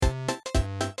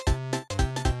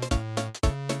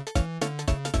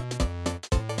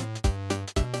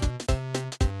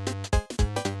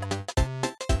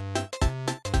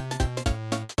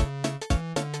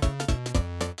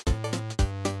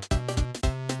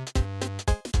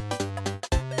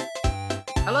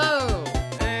Hello!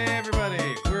 Hey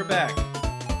everybody, we're back.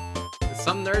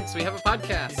 Some nerds, we have a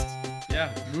podcast.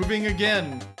 Yeah, moving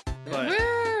again. But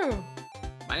Woo!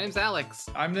 My name's Alex.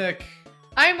 I'm Nick.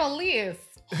 I'm Elise,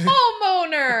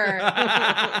 homeowner.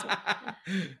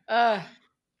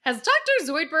 Has Dr.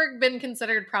 Zoidberg been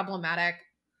considered problematic?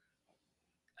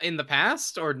 In the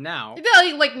past or now?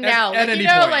 Like now, At like, any you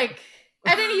know, point. like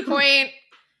at any point,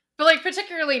 but like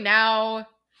particularly now,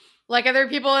 like are there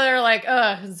people that are like,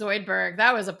 Zoidberg,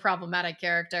 that was a problematic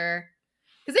character?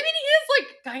 Because I mean, he is like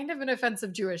kind of an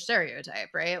offensive Jewish stereotype,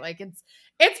 right? Like it's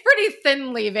pretty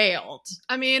thinly veiled.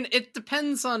 I mean, it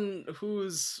depends on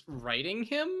who's writing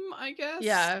him, I guess.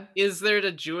 Yeah. Is there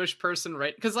a Jewish person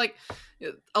right? Because like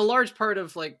a large part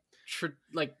of like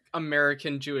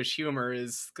American Jewish humor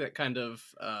is that kind of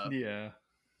Yeah.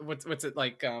 what's it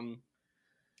like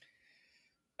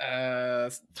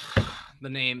the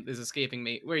name is escaping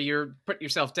me, where you're put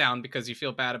yourself down because you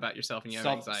feel bad about yourself and you have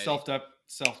anxiety.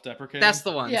 Self-deprecating. That's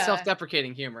the one. Yeah.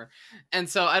 Self-deprecating humor. And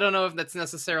so I don't know if that's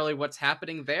necessarily what's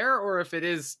happening there or if it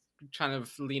is kind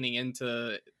of leaning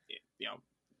into,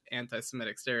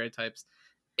 anti-Semitic stereotypes.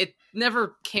 It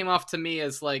never came off to me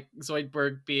as like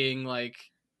Zoidberg being like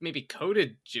maybe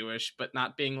coded Jewish, but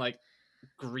not being like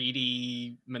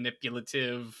greedy,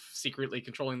 manipulative, secretly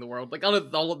controlling the world. Like none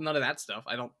of that stuff.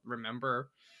 I don't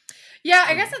remember. Yeah,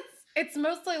 I guess it's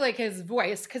mostly like his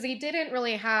voice because he didn't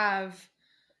really have.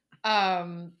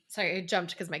 Sorry, I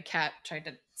jumped because my cat tried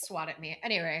to swat at me.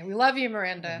 Anyway, we love you,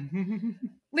 Miranda.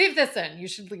 Leave this in. You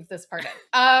should leave this part in.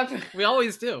 We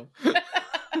always do.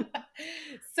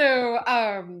 So,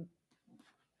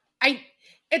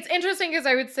 it's interesting because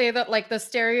I would say that like the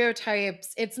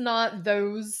stereotypes, it's not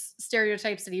those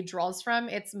stereotypes that he draws from.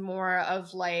 It's more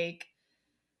of like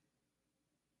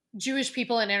Jewish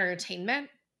people in entertainment.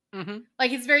 Mm-hmm.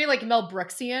 Like he's very like Mel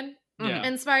Brooksian Yeah.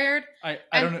 inspired. I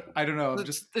don't know.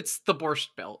 It's the Borscht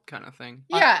Belt kind of thing.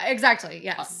 Yeah, exactly.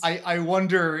 Yes. I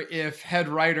wonder if head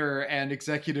writer and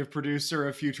executive producer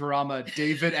of Futurama,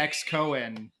 David X.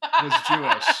 Cohen, was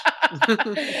Jewish.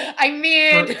 I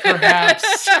mean,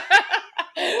 Perhaps.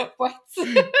 What?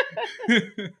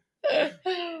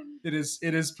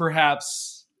 It is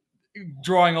perhaps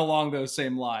drawing along those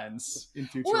same lines in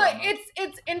Futurama. Well,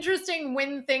 it's interesting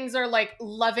when things are like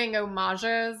loving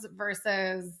homages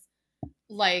versus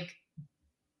like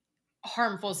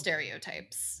harmful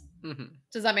stereotypes. Mm-hmm.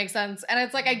 Does that make sense? And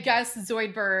it's like I guess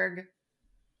Zoidberg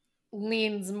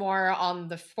leans more on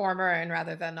the former and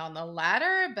rather than on the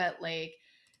latter, but like,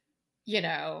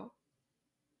 yeah,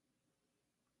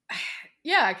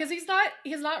 because he's not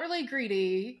really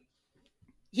greedy.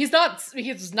 He's not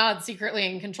secretly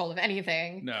in control of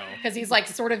anything. No. Because he's like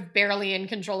sort of barely in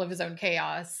control of his own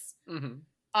chaos. Mm-hmm.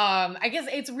 I guess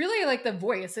it's really like the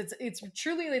voice. It's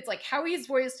truly like how he's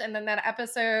voiced, and then that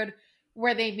episode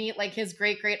where they meet like his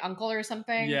great uncle or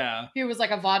something. Yeah. Who was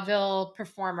like a vaudeville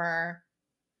performer.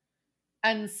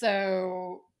 And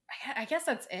so I guess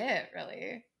that's it,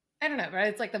 really. I don't know, but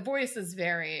it's like the voice is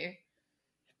very.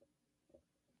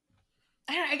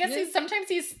 I guess sometimes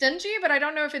he's stingy, but I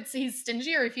don't know if he's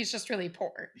stingy or if he's just really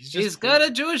poor. He's got a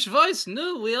Jewish voice.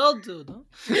 No, we all do. No?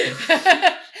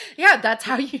 Yeah, that's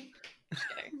how you.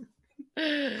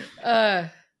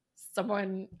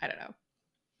 Someone, I don't know.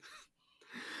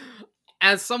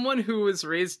 As someone who was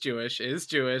raised Jewish,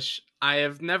 I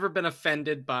have never been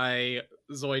offended by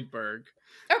Zoidberg.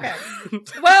 Okay.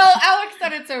 Well, Alex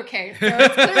said it's okay, so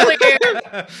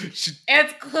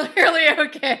it's clearly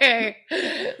okay.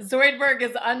 Zoidberg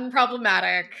is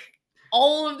unproblematic.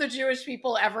 All of the Jewish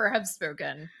people ever have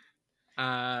spoken.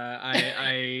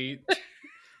 I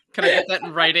can I get that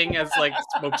in writing as like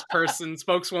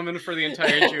spokeswoman for the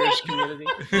entire Jewish community?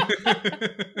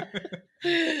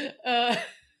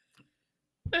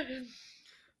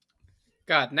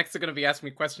 God, next they're going to be asking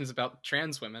me questions about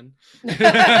trans women.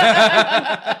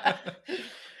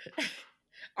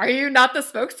 Are you not the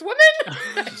spokeswoman?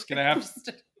 Just gonna have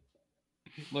to...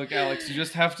 Look, Alex, you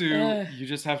just have to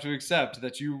accept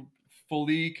that you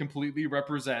fully, completely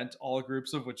represent all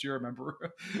groups of which you're a member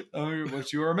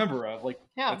of. Like,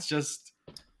 yeah. It's just.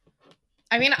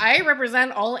 I mean, I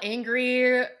represent all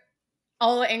angry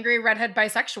redhead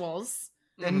bisexuals.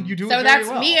 And you do so it very that's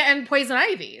well. me and Poison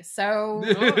Ivy. So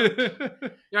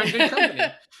you're in good company.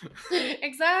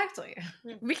 Exactly.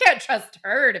 We can't trust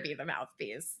her to be the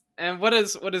mouthpiece. And what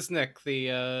is Nick?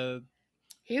 The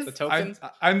token?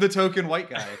 I'm the token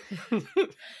white guy.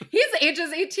 He's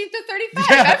ages 18 to 35.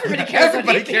 Yeah, everybody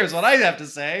cares. What I have to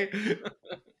say.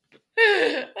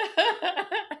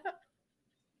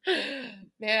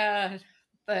 Yeah,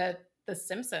 the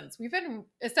Simpsons. So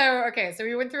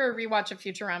we went through a rewatch of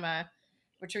Futurama.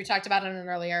 which we talked about in an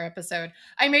earlier episode.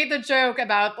 I made the joke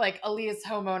about like Aaliyah's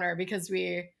homeowner because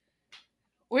we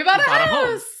bought a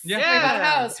house. Yeah. We bought a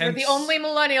house. We're the Hence- only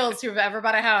millennials who've ever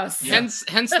bought a house. Yeah. Hence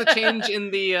the change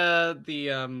in the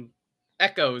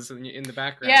echoes in the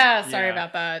background. Yeah, sorry Yeah.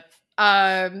 about that.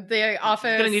 The office.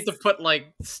 You're gonna need to put like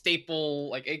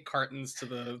staple like egg cartons to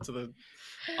the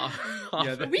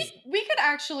office. we could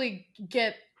actually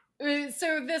get.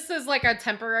 So this is like a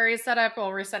temporary setup while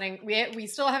we're setting. We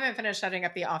still haven't finished setting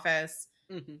up the office,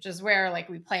 Mhm. which is where like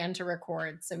we plan to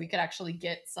record. So we could actually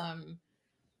get some.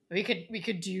 We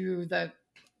could do the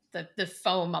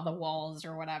foam on the walls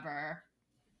or whatever.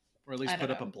 Or at least I put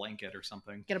don't up a know. blanket or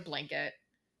something. Get a blanket.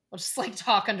 We'll just like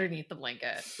talk underneath the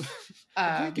blanket.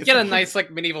 You get a nice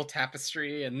like medieval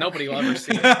tapestry, and nobody will ever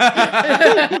see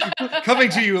it. Coming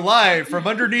to you live from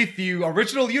underneath the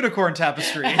original unicorn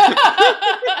tapestry.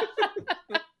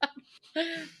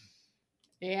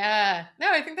 Yeah.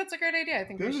 No, I think that's a great idea. I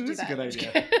think we That should do is a that. good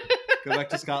idea. Go back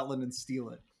to Scotland and steal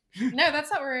it. No, that's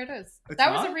not where it is. It's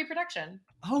That was a not? reproduction.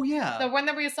 Oh yeah. The one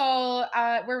that we saw,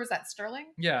 where was that? Sterling?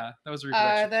 Yeah, that was a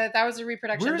reproduction. That was a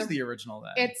reproduction. Where's the original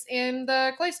then? It's in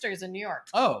the Cloisters in New York,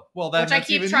 Oh, well then which I that's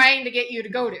keep even, trying to get you to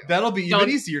go to. That'll be even Don't-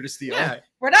 easier to steal. Yeah.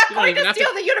 We're not You don't going even to have to-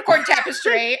 steal the unicorn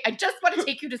tapestry. I just want to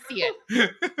take you to see it.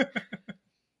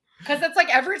 Because it's like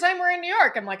every time we're in New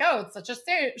York, I'm like, oh, it's such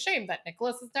a shame that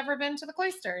Nicholas has never been to the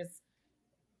Cloisters.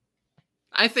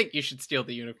 I think you should steal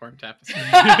the unicorn tapestry.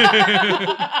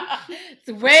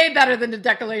 It's way better than the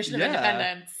Declaration of Yeah.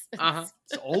 Independence. Uh-huh.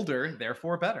 It's older,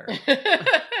 therefore better.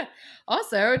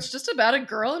 Also, it's just about a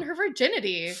girl and her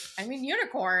virginity. I mean,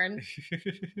 unicorn.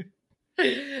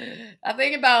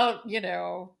 Nothing about,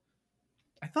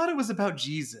 I thought it was about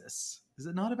Jesus. Is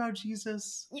it not about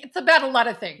Jesus? it's about a lot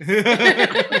of things.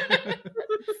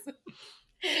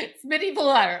 It's medieval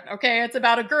art, okay? It's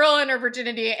about a girl and her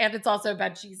virginity, and it's also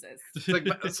about Jesus. So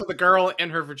the girl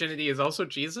in her virginity is also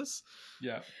Jesus,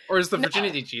 Yeah. or is the No.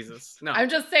 virginity Jesus? No. I'm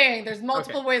just saying, there's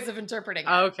multiple ways of interpreting it.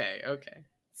 Okay.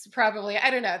 It's probably,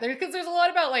 I don't know, because there's a lot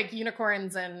about like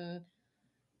unicorns and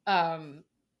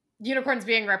unicorns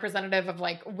being representative of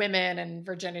like women and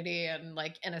virginity and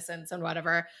like innocence and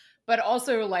whatever, but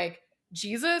also like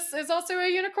Jesus is also a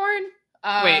unicorn.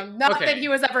 Wait, not okay. that he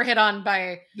was ever hit on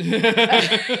by.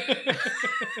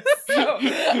 So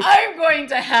I'm going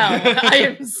to hell.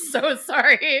 I am so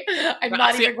sorry. I'm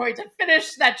not See, even going to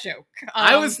finish that joke.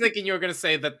 I was thinking you were going to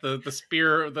say that the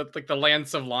spear, like the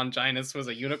lance of Longinus, was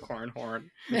a unicorn horn.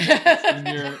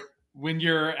 When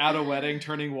you're at a wedding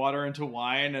turning water into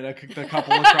wine and the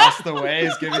couple across the way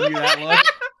is giving you that look.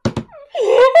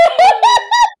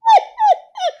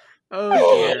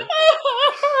 Oh dear.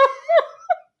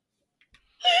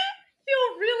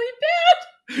 Feel really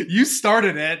bad. You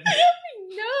started it.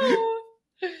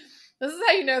 No. This is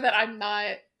how you know that I'm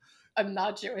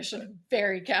not Jewish. I'm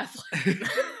very Catholic.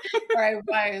 Or I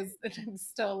was, and I'm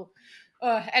still.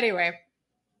 Anyway,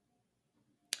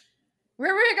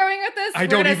 where were we going with this? I We're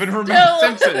don't gonna even remember.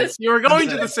 Simpsons. You were going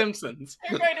to the Simpsons.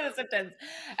 We're going to the Simpsons,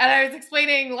 and I was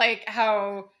explaining like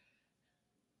how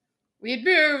we had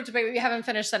moved, but we haven't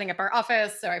finished setting up our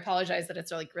office. So I apologize that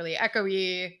it's like really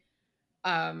echoey.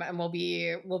 And we'll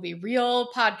be real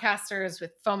podcasters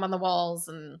with foam on the walls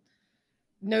and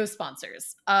no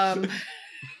sponsors. Man,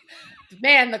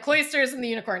 the Cloisters and the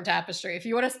Unicorn Tapestry. If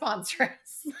you want to sponsor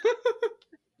us,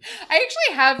 I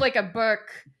actually have like a book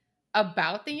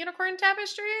about the Unicorn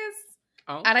Tapestries,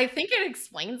 Oh. and I think it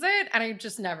explains it. And I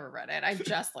just never read it. I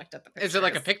just looked at the pictures. Is it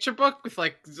like a picture book with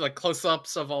like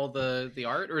close-ups of all the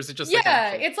art, or is it just like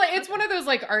Yeah, an actual- it's one of those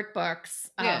like art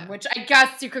books, Yeah. which I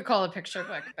guess you could call a picture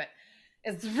book, but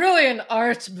it's really an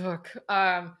art book.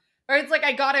 Or it's like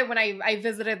I got it when I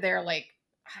visited there, like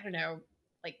I don't know,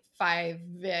 like 5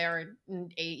 or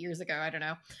 8 years ago. I don't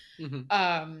know.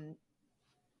 Mhm.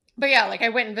 But yeah, like I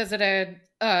went and visited.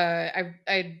 I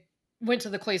went to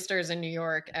the Cloisters in New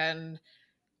York, and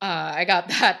I got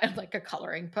that and like a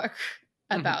coloring book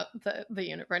about the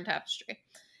Unicorn Tapestry.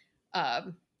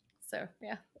 So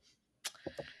yeah.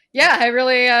 Yeah, I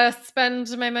really spend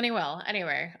my money well.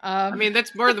 Anyway, I mean,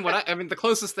 that's more than what I mean. The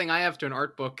closest thing I have to an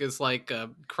art book is like a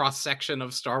cross section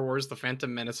of Star Wars: The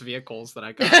Phantom Menace vehicles that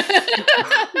I got.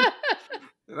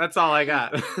 That's all I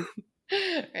got.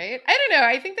 Right? I don't know.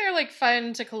 I think they're like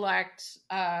fun to collect.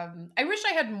 I wish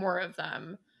I had more of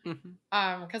them.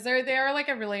 Because they are like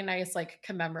a really nice like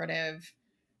commemorative,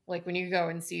 like when you go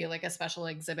and see like a special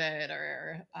exhibit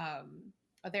or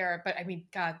they are. But I mean,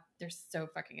 God, they're so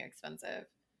fucking expensive.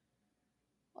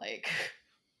 Like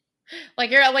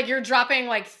you're dropping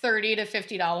like $30 to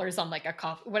 $50 on like a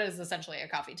coffee, what is essentially a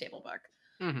coffee table book.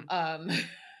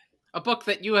 A book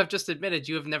that you have just admitted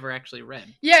you have never actually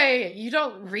read. Yeah. You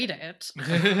don't read it.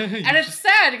 And it's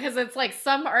sad because it's like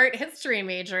some art history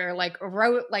major like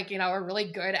wrote like, a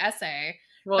really good essay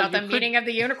about the meaning of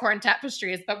the unicorn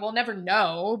tapestries, but we'll never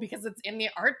know because it's in the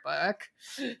art book.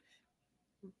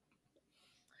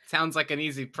 Sounds like an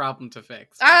easy problem to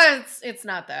fix. It's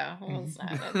not though. Well,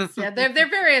 it's not. They're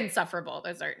very insufferable.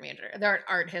 Those they're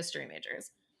art history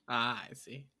majors. Ah, I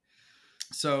see.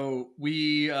 So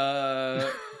we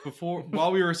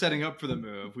while we were setting up for the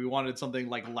move, we wanted something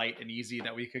like light and easy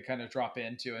that we could kind of drop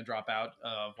into and drop out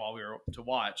of while we were to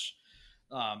watch.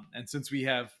 And since we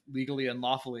have legally and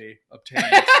lawfully obtained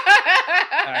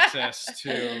access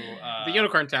to the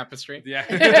unicorn tapestry,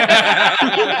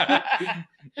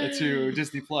 to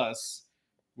Disney Plus,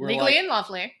 we're legally and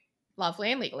lawfully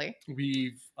and legally,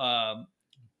 we've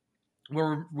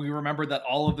we remembered that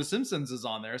all of the Simpsons is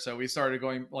on there, so we started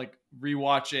going like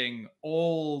rewatching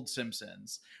old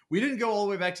Simpsons. We didn't go all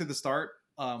the way back to the start.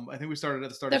 I think we started at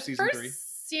the start of season 3. The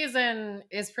first season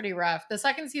is pretty rough. The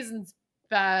second season's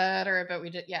better, but we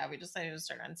decided to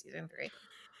start on season 3.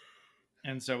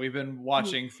 And so we've been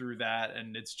watching through that,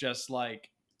 and it's just like,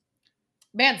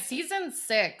 man, season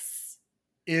 6.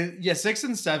 6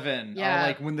 and 7 are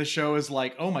like when the show is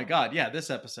like, oh my god, yeah, this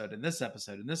episode and this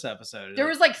episode and this episode. There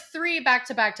was like 3 back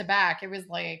to back to back. It was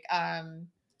like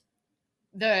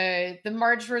the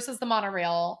Marge versus the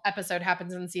monorail episode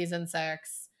happens in season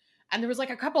 6, and there was like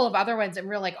a couple of other ones, and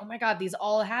we were like, oh my god, these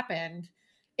all happened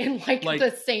in like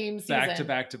the same season, back to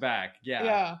back to back.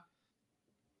 Yeah.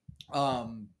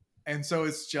 And so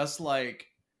it's just like,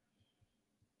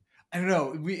 I don't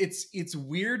know. It's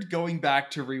weird going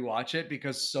back to rewatch it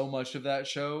because so much of that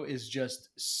show is just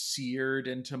seared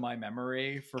into my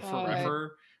memory for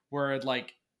forever. Where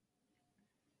like,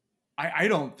 I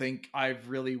don't think I've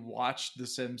really watched The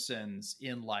Simpsons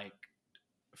in like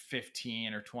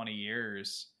 15 or 20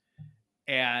 years.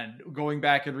 And going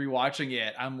back and rewatching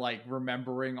it, I'm like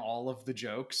remembering all of the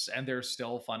jokes, and they're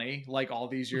still funny, like all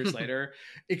these years later,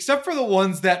 except for the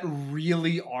ones that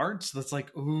really aren't. That's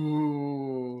like,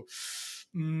 ooh,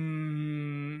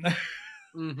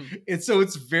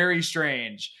 It's very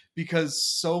strange because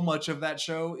so much of that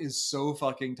show is so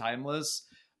fucking timeless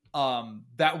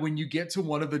that when you get to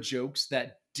one of the jokes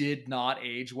that did not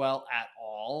age well at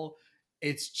all,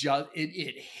 it's just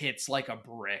it hits like a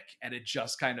brick, and it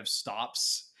just kind of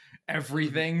stops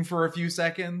everything for a few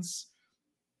seconds.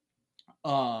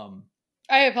 I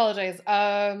apologize.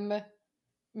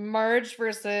 Marge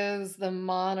versus the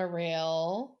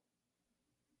monorail.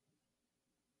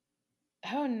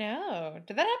 Oh no.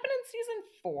 Did that happen in season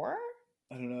 4?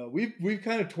 I don't know. We've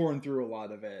kind of torn through a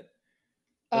lot of it.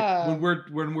 Like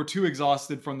when we're too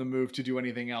exhausted from the move to do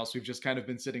anything else, we've just kind of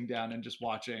been sitting down and just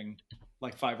watching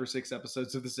like 5 or 6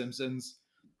 episodes of The Simpsons.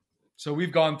 So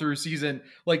we've gone through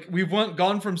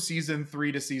gone from season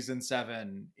 3 to season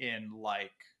 7 in like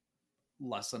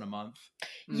less than a month.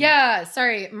 Yeah,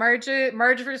 sorry. Marge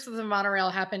versus the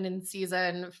monorail happened in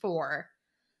season 4.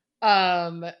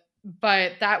 But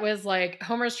that was like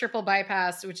Homer's triple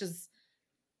bypass, which is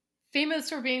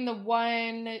famous for being the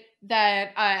one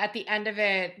that at the end of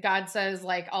it, God says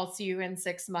like, I'll see you in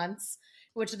 6 months.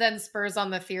 Which then spurs on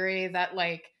the theory that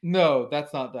like... No,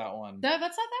 that's not that one. No,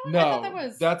 that's not that one? No, I thought that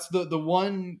was... that's the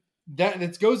one that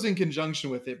it goes in conjunction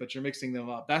with it, but you're mixing them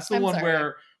up. That's the one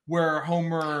sorry. where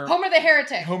Homer the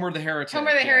Heretic. Homer the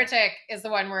Heretic is the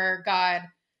one where God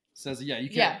says, yeah, you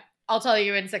can't... Yeah, I'll tell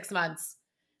you in 6 months.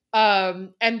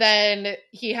 And then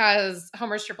he has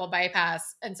Homer's triple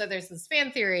bypass. And so there's this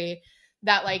fan theory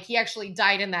that like he actually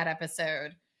died in that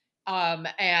episode.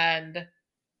 And...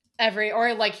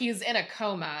 or like he's in a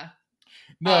coma.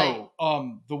 No,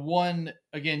 the one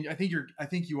again. I think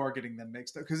you are getting them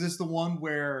mixed up because it's the one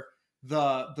where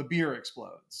the beer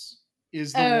explodes.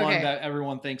 Is the one that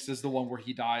everyone thinks is the one where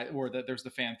he died, or that there's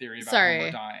the fan theory about Homer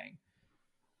dying.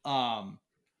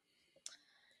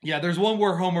 Yeah, there's one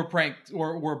where Homer pranked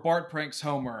or where Bart pranks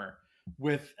Homer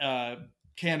with a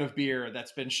can of beer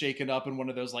that's been shaken up in one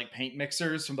of those like paint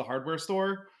mixers from the hardware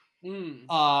store.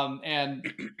 And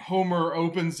Homer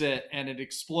opens it and it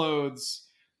explodes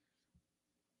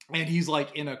and he's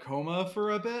like in a coma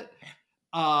for a bit.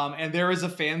 And there is a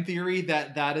fan theory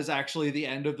that is actually the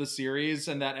end of the series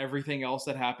and that everything else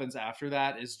that happens after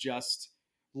that is just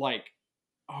like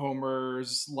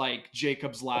Homer's like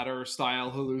Jacob's Ladder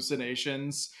style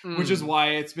hallucinations, which is why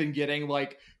it's been getting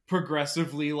like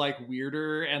progressively like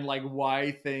weirder and like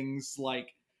why things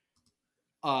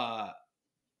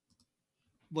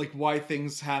why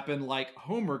things happen, like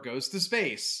Homer goes to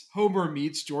space, Homer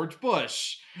meets George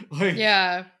Bush, like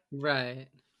yeah, right.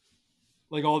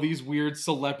 like all these weird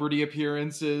celebrity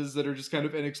appearances that are just kind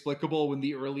of inexplicable when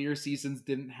the earlier seasons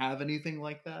didn't have anything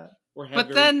like that. Or had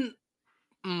But then,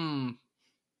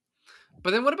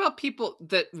 but then what about people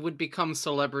that would become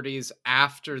celebrities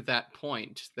after that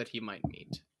point that he might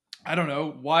meet? I don't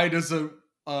know. Why does a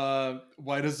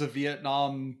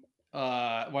Vietnam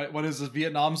why does a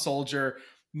Vietnam soldier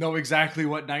know exactly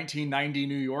what 1990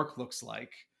 New York looks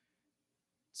like?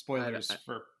 Spoilers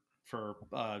for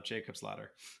Jacob's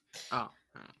Ladder. Oh.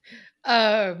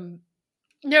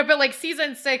 No, but like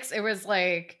season 6, it was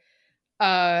like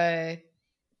A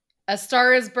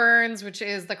Star Is Burns, which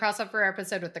is the crossover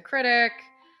episode with The Critic.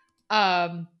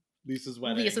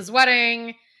 Lisa's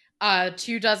Wedding.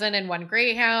 201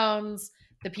 Greyhounds.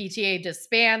 The PTA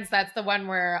disbands. That's the one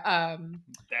where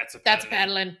that's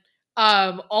Paddling.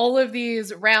 All of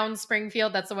these Round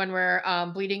Springfield. That's the one where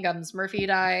Bleeding Gums Murphy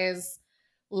dies.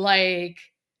 Like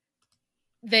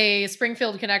the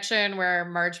Springfield Connection, where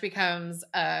Marge becomes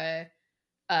a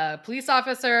police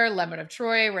officer. Lemon of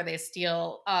Troy, where they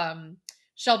steal.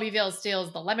 Shelbyville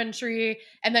steals the lemon tree,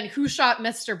 and then Who Shot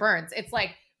Mr. Burns? It's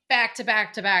like back to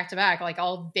back to back to back, like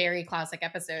all very classic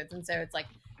episodes. And so it's like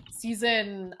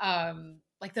season,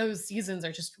 like those seasons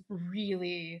are just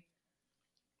really,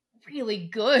 really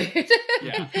good.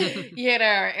 Yeah. You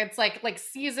know, it's like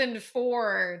season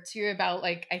 4 to about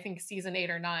like, I think season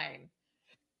 8 or 9.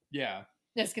 Yeah.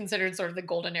 Is considered sort of the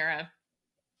golden era.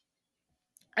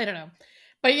 I don't know.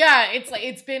 But yeah, it's like,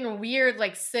 it's been weird,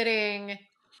 like sitting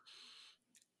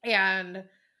and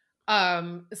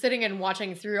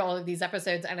watching through all of these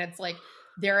episodes, and it's like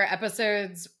there are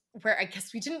episodes where I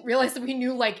guess we didn't realize that we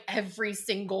knew like every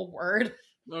single word.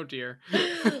 Oh dear.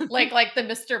 like the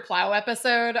Mr. Plow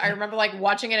episode. I remember like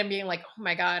watching it and being like, oh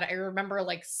my god, I remember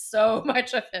like so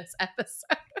much of this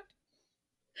episode.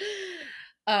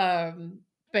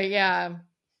 But yeah.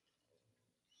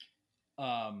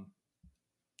 I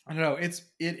don't know.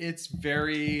 It's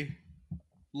very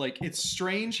like, it's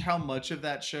strange how much of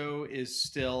that show is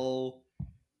still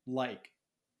like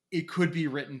it could be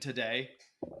written today,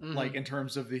 like in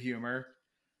terms of the humor.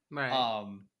 Right.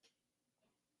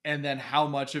 And then how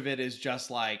much of it is just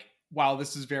like, wow,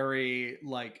 this is very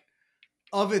like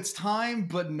of its time,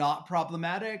 but not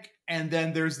problematic. And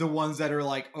then there's the ones that are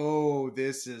like, oh,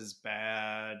 this is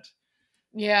bad.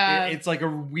 Yeah. It's like a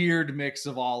weird mix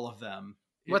of all of them.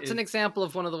 What's an example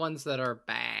of one of the ones that are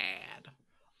bad?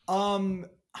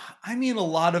 I mean, a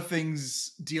lot of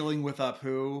things dealing with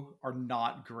Apu are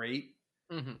not great.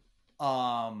 Where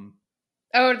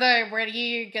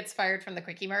he gets fired from the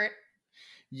Quickie Mart.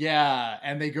 Yeah,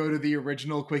 and they go to the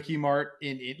original Quickie Mart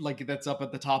in like that's up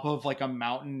at the top of like a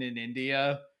mountain in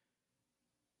India.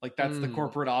 Like that's the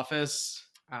corporate office.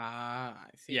 I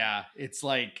see. Yeah, it's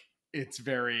like it's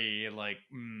very like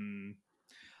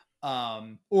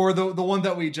or the one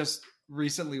that we just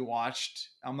recently watched.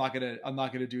 I'm not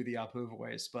gonna do the Apu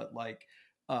voice, but like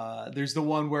there's the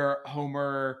one where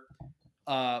Homer,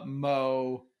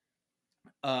 Mo,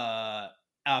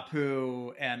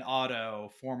 Apu, and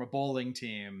Otto form a bowling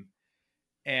team,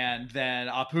 and then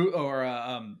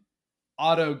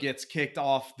Otto gets kicked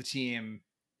off the team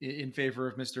in favor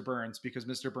of Mr. Burns because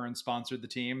Mr. Burns sponsored the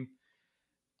team.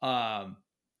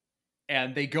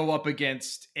 And they go up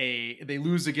against they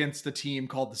lose against a team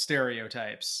called the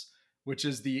Stereotypes, which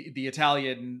is the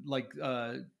Italian like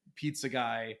pizza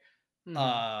guy,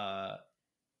 the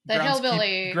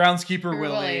hillbilly groundskeeper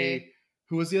Willie.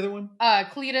 Who was the other one?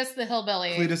 Cletus the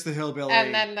hillbilly,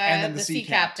 and then the sea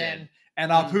captain.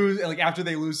 And Apu, like after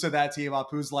they lose to that team,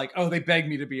 Apu's like, "Oh, they begged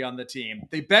me to be on the team.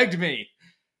 They begged me."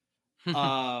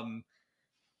 I'm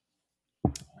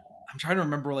trying to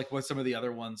remember like what some of the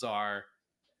other ones are.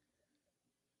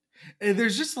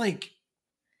 There's just like,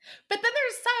 but then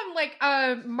there's some like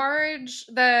Marge,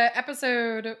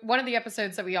 one of the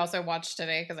episodes that we also watched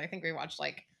today, because I think we watched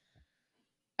like,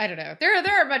 I don't know,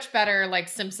 there are much better like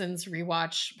Simpsons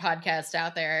rewatch podcasts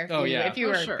out there. If you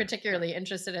were particularly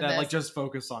interested in that, this, like just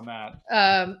focus on that.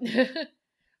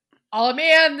 Oh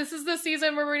man, this is the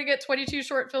season where we're gonna get 22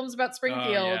 short films about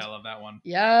Springfield. Yeah, I love that one.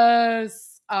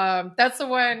 Yes. That's the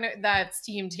one that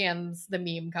Steam Tans the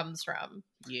meme comes from.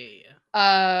 Yeah.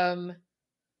 Let's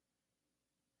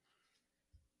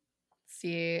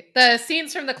see. The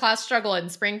scenes from the class struggle in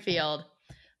Springfield,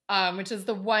 which is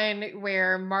the one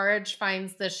where Marge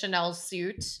finds the Chanel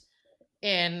suit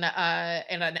in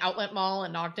an outlet mall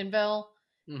in Ogdenville.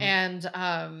 And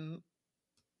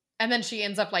then she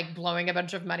ends up like blowing a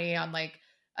bunch of money on like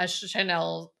a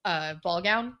Chanel ball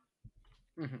gown.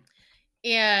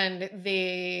 And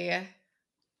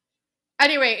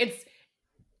anyway,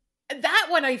 that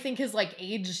one I think is like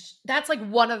aged. That's like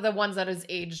one of the ones that is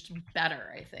aged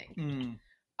better, I think.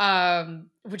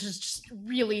 Which is just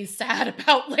really sad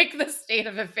about like the state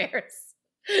of affairs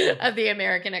of the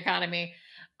American economy,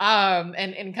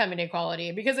 and income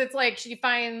inequality, because it's like she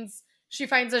finds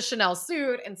a Chanel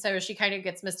suit, and so she kind of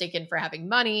gets mistaken for having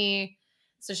money,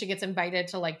 so she gets invited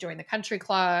to like join the country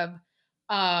club,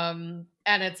 and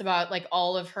it's about like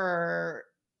all of her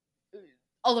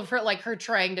like her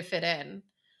trying to fit in.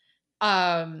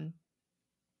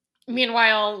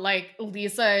 Meanwhile, like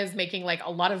Lisa is making like a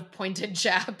lot of pointed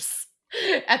jabs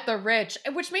at the rich,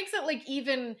 which makes it like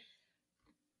even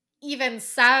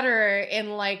sadder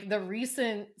in like the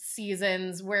recent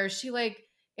seasons, where she like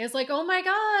is like, oh my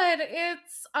god,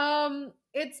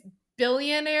 it's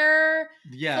billionaire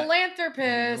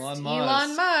philanthropist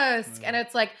Elon Musk. And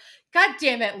it's like, god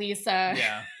damn it, Lisa.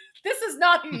 Yeah. This is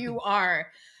not who you are.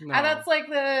 No. And that's like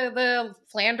the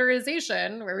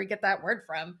Flanderization, where we get that word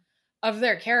from, of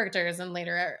their characters in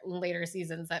later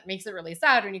seasons, that makes it really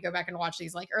sad when you go back and watch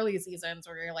these like early seasons,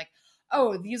 where you're like,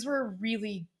 oh, these were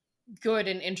really good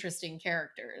and interesting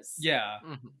characters. Yeah.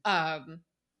 Mm-hmm.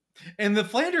 And the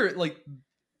Flander, like,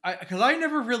 because I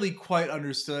never really quite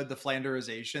understood the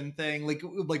Flanderization thing. Like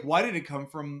why did it come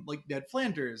from like Ned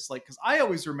Flanders? Like, because I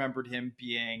always remembered him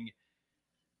being.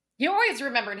 You always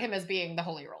remembered him as being the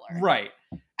Holy Roller, right?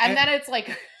 And then it's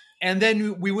like. And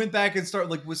then we went back and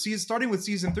starting with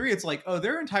season 3. It's like, oh,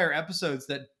 there are entire episodes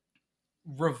that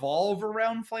revolve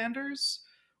around Flanders,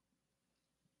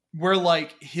 where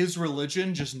like his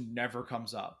religion just never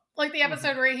comes up. Like the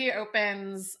episode where he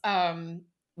opens,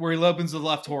 where he opens the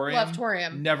Leftorium.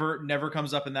 Leftorium never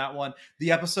comes up in that one.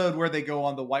 The episode where they go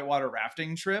on the whitewater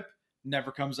rafting trip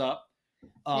never comes up.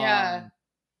 Yeah,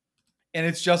 and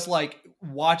it's just like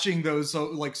watching those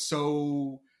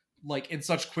so in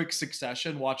such quick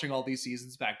succession, watching all these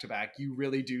seasons back to back, you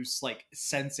really do like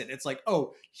sense it. It's like,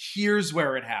 oh, here's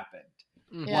where it happened.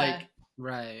 Yeah. Like,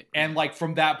 right. And like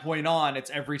from that point on, it's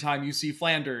every time you see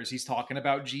Flanders, he's talking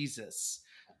about Jesus.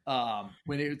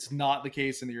 When it's not the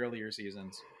case in the earlier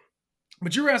seasons.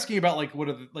 But you were asking about like what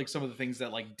are some of the things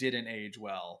that like didn't age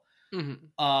well.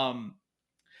 Mm-hmm.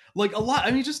 Like a lot.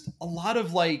 I mean, just a lot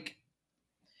of like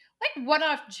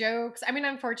one-off jokes. I mean,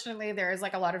 unfortunately, there is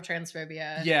like a lot of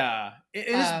transphobia. Yeah, it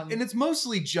is, and it's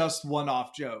mostly just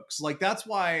one-off jokes. Like that's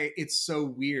why it's so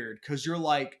weird, because you're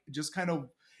like just kind of.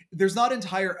 There's not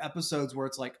entire episodes where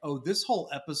it's like, oh, this whole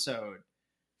episode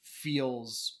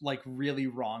feels like really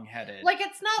wrong-headed. Like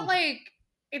it's not like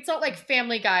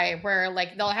Family Guy, where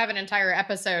like they'll have an entire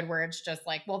episode where it's just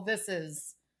like, well, this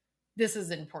is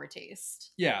in poor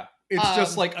taste. Yeah, it's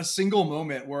just like a single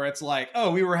moment where it's like,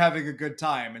 oh, we were having a good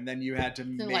time, and then you had to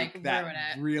make like, that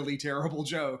really terrible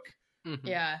joke. Mm-hmm.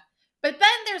 Yeah, but then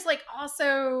there's like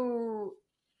also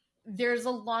there's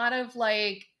a lot of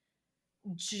like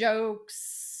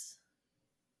jokes.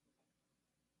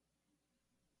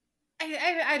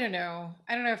 I don't know.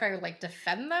 I don't know if I would like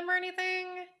defend them or anything.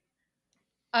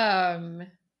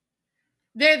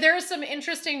 There are some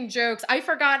interesting jokes. I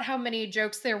forgot how many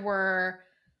jokes there were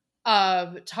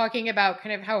talking about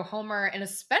kind of how Homer, and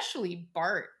especially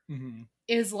Bart,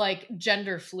 is like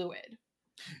gender fluid.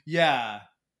 Yeah.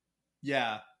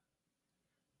 Yeah.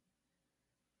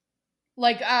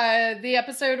 Like the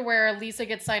episode where Lisa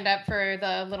gets signed up for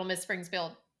the Little Miss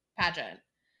Springfield pageant.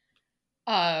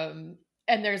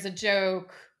 And there's a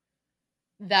joke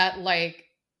that like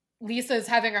Lisa's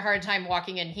having a hard time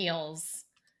walking in heels,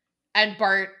 and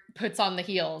Bart puts on the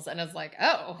heels and is like,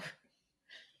 oh,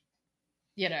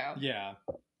 you know. Yeah.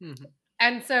 Mm-hmm.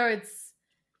 And so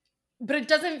but it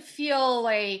doesn't feel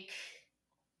like,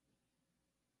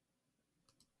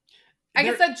 I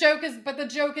guess the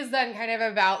joke is then kind of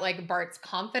about like Bart's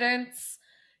confidence,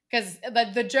 because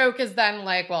the joke is then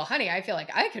like, well, honey, I feel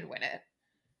like I could win it.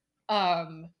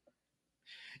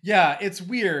 Yeah, it's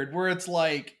weird where it's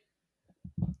like,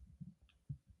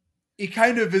 it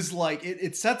kind of is like,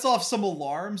 it sets off some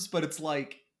alarms, but it's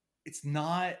like, it's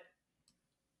not.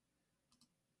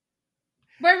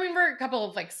 But I mean, we're a couple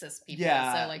of like cis people,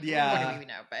 so like, yeah. what do we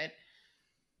know? But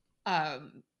I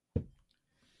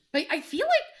feel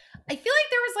like there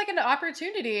was like an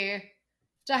opportunity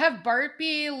to have Bart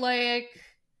be like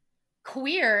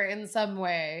queer in some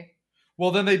way. Well,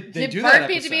 then they do Bart that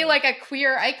episode. Bart to be like a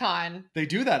queer icon. They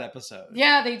do that episode.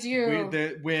 Yeah, they do.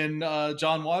 When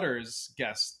John Waters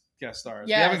guest stars.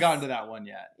 Yes. We haven't gotten to that one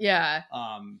yet. Yeah.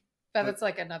 But it's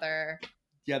like another.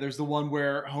 Yeah, there's the one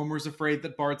where Homer's afraid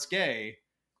that Bart's gay.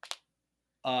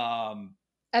 And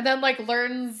then like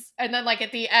learns, and then like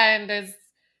at the end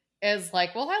is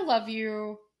like, well, I love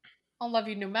you. I'll love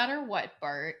you no matter what,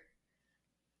 Bart.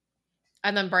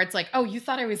 And then Bart's like, oh, you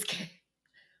thought I was gay.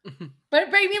 But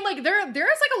I mean, like, there is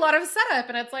like a lot of setup,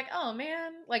 and it's like, oh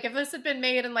man, like if this had been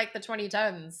made in like the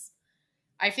 2010s,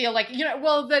 I feel like, you know,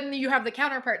 well, then you have the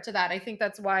counterpart to that. I think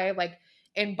that's why, like,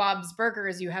 in Bob's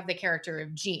Burgers, you have the character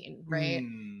of Gene, right?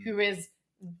 Who is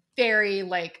very,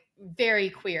 like,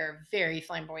 very queer, very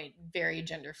flamboyant, very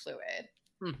gender fluid.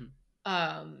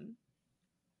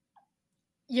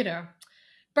 You know,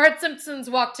 Bart Simpson's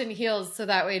walked in heels so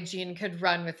that way Gene could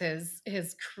run with his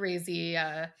crazy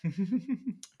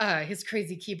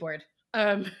keyboard.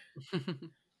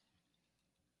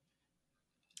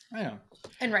 Yeah.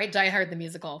 And write Die Hard the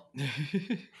musical.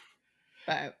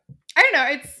 But I don't know,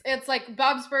 it's like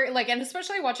Bob's Burgers, like, and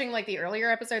especially watching like the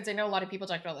earlier episodes, I know a lot of people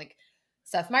talk about like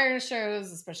Seth Meyers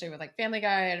shows, especially with like Family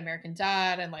Guy and American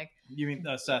Dad, and like, you mean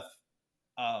Seth?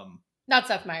 Not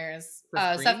Seth Meyers,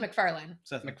 Seth MacFarlane.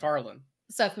 Seth MacFarlane.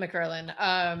 Seth MacFarlane.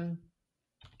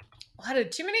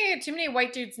 Too many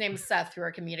white dudes named Seth who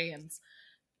are comedians.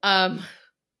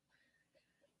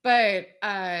 But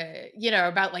you know,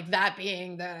 about like that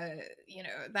being the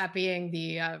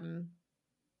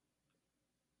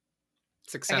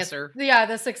Successor.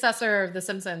 The successor of The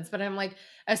Simpsons. But I'm like,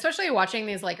 especially watching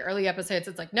these like early episodes,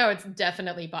 it's like, no, it's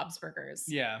definitely Bob's Burgers.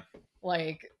 Yeah.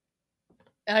 Like,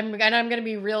 I'm gonna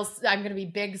be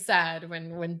big sad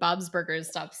when Bob's Burgers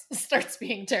starts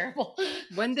being terrible.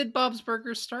 When did Bob's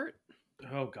Burgers start?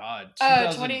 Oh God.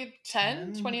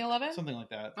 2010, 2011, something like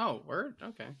that. Oh, word.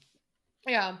 Okay.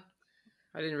 Yeah.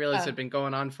 I didn't realize it had been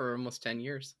going on for almost 10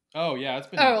 years. Oh yeah, it's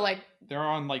been. Oh, like they're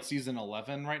on like season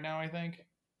 11 right now, I think.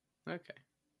 Okay.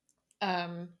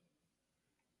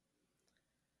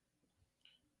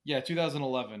 Yeah,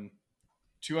 2011.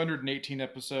 218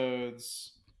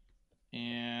 episodes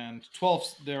and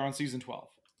 12. They're on season 12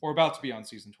 or about to be on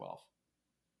season 12.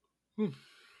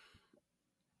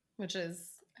 Which is,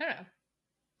 I don't know,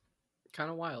 kind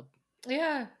of wild.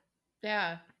 Yeah.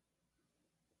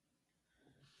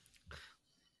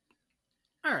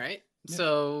 All right. Yeah.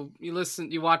 So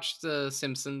you watched The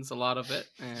Simpsons, a lot of it,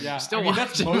 and yeah, still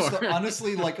watch it.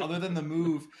 Honestly, like other than the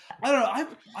move, I don't know.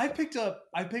 I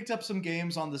picked up some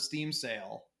games on the Steam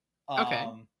sale. Okay.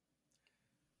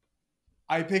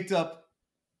 I picked up.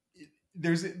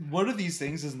 There's one of these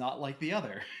things is not like the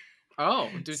other. Oh,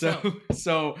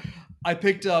 so I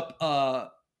picked up a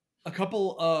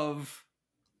couple of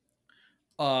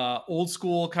old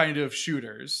school kind of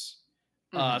shooters.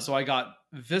 So I got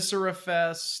Viscera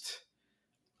Fest.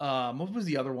 What was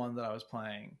the other one that I was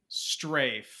playing?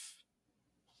 Strafe,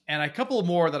 and a couple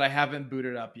more that I haven't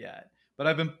booted up yet. But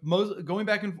I've been going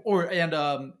back and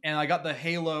I got the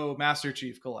Halo Master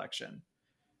Chief Collection,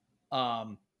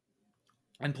 and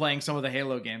playing some of the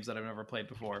Halo games that I've never played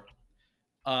before.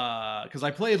 Because I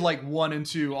played like 1 and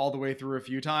 2 all the way through a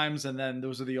few times, and then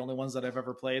those are the only ones that I've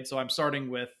ever played. So I'm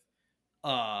starting with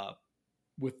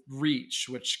Reach,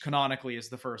 which canonically is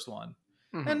the first one.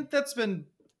 And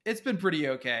it's been pretty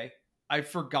okay. I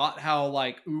forgot how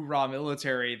like oorah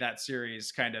military that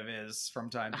series kind of is from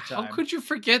time to time. How could you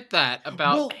forget that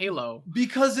about Halo?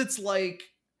 Because it's like,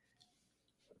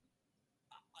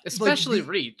 especially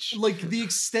Reach, like the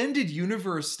extended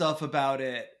universe stuff about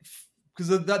it,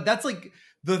 because that's like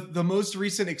the most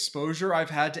recent exposure I've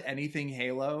had to anything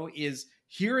Halo is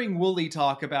hearing Wooly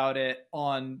talk about it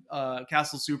on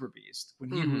Castle Super Beast when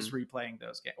he was replaying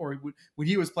those games, or when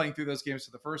he was playing through those games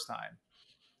for the first time.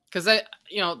 Because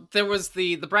there was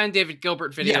the Brian David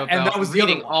Gilbert video about and that was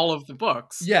reading all of the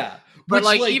books. Yeah, but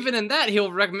like even in that,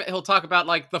 he'll talk about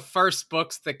like the first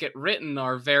books that get written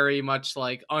are very much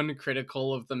like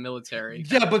uncritical of the military.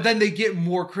 Yeah, but then they get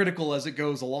more critical as it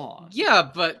goes along. Yeah,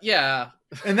 but yeah.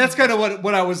 And that's kind of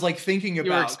what I was like thinking about.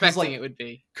 You were expecting like, it would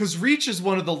be. Because Reach is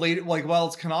one of the later, like, while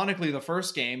it's canonically the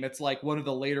first game, it's like one of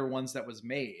the later ones that was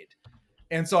made.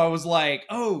 And so I was like,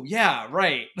 oh yeah,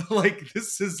 right. Like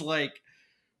this is like,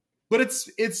 but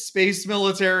it's space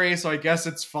military, so I guess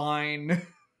it's fine.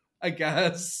 I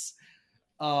guess.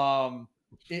 But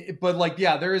like,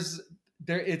 yeah,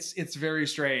 it's very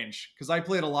strange because I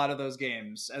played a lot of those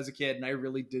games as a kid, and I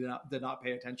really did not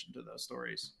pay attention to those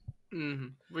stories.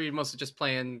 Were you mostly just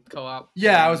playing co-op?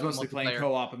 Yeah, I was mostly playing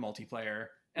co-op and multiplayer,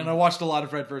 and I watched a lot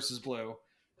of Red vs. Blue.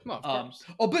 Well, of course.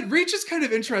 But Reach is kind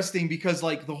of interesting because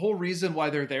like the whole reason why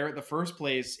they're there at the first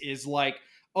place is like,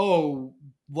 oh,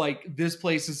 like this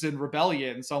place is in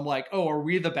rebellion, so I'm like, oh, are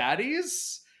we the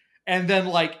baddies? And then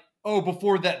like, oh,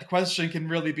 before that question can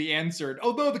really be answered,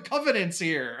 oh no, the Covenant's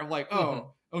here. I'm like,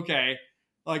 oh, okay.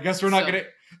 Well, I guess we're not gonna.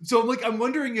 So I'm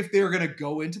wondering if they're gonna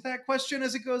go into that question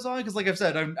as it goes on, because like I've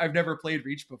said, I've never played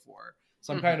Reach before,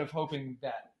 so I'm kind of hoping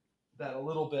that a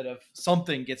little bit of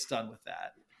something gets done with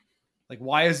that. Like,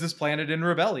 why is this planet in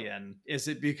rebellion? Is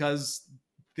it because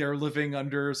they're living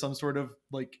under some sort of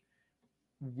like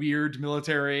weird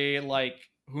military like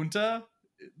junta,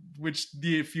 which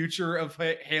the future of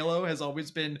Halo has always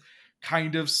been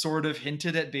kind of sort of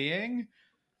hinted at being?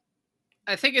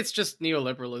 I think it's just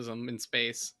neoliberalism in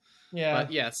space. Yeah.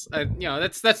 But yes,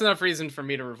 that's enough reason for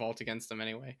me to revolt against them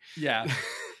anyway. Yeah.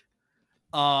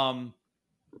 And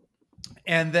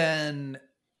then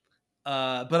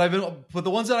but the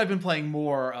ones that I've been playing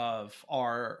more of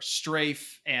are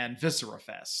Strafe and Viscera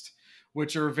Fest,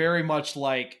 which are very much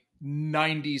like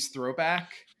 90s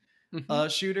throwback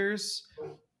shooters.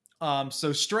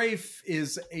 So Strafe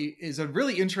is a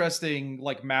really interesting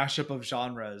like mashup of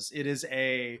genres. It is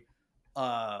a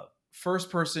first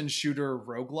person shooter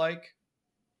roguelike.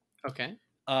 Okay.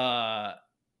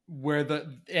 Where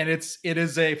it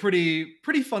is a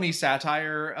pretty funny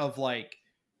satire of like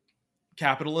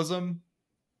capitalism.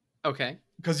 Okay.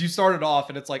 Because you started off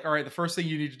and it's like, all right, the first thing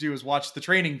you need to do is watch the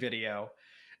training video.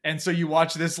 And so you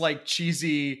watch this like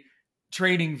cheesy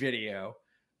training video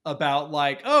about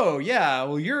like, oh yeah,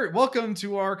 well, you're welcome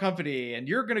to our company and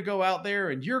you're going to go out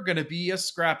there and you're going to be a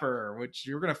scrapper, which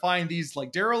you're going to find these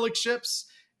like derelict ships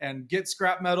and get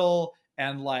scrap metal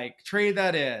and like trade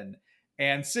that in.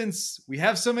 And since we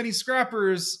have so many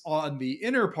scrappers on the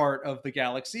inner part of the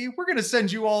galaxy, we're going to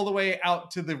send you all the way out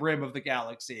to the rim of the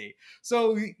galaxy.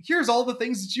 So here's all the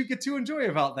things that you get to enjoy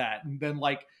about that. And then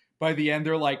like by the end,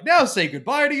 they're like, now say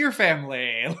goodbye to your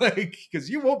family, like, because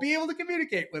you won't be able to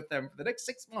communicate with them for the next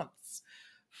 6 months.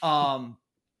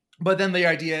 But then the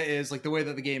idea is like the way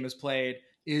that the game is played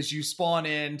is you spawn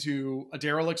into a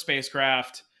derelict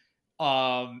spacecraft,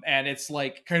 and it's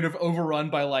like kind of overrun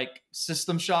by like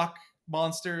System Shock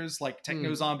monsters, like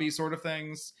techno zombie sort of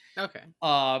things. Okay.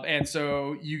 And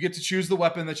so you get to choose the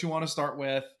weapon that you want to start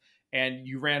with, and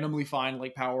you randomly find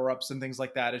like power-ups and things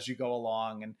like that as you go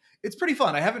along, and it's pretty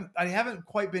fun. I haven't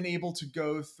quite been able to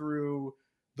go through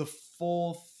the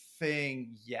full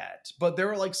thing yet, but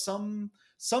there are like some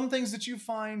things that you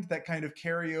find that kind of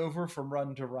carry over from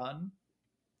run to run.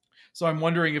 So I'm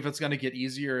wondering if it's going to get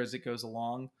easier as it goes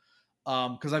along.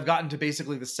 Because I've gotten to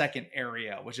basically the second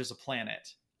area, which is a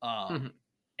planet.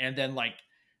 And then like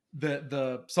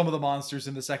the some of the monsters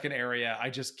in the second area I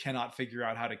just cannot figure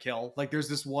out how to kill. Like there's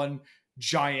this one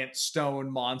giant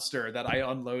stone monster that I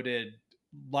unloaded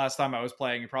last time I was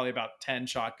playing probably about 10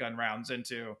 shotgun rounds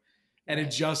into, and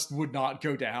it just would not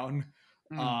go down.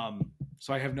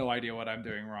 So I have no idea what I'm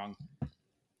doing wrong.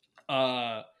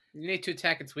 You need to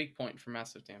attack its weak point for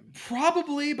massive damage.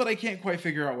 Probably, but I can't quite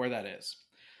figure out where that is.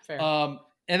 Fair.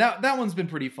 And that one's been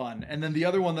pretty fun. And then the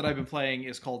other one that I've been playing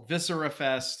is called Viscera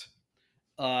Fest,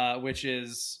 which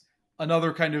is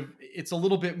another kind of, it's a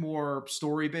little bit more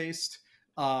story based.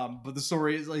 But the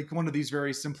story is like one of these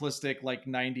very simplistic, like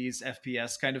 90s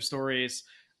FPS kind of stories.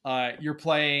 You're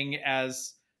playing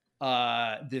as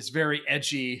this very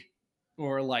edgy,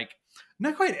 or like,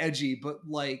 not quite edgy, but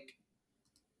like,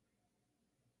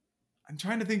 I'm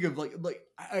trying to think of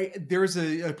there's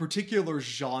a particular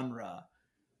genre.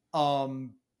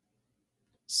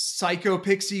 Psycho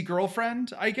pixie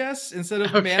girlfriend, I guess, instead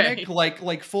of manic,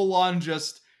 like full on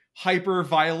just hyper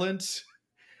violent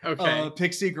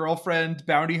pixie girlfriend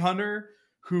bounty hunter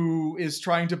who is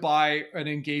trying to buy an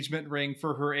engagement ring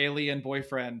for her alien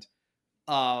boyfriend,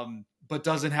 but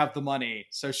doesn't have the money.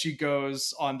 So she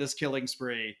goes on this killing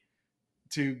spree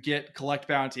to collect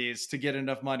bounties to get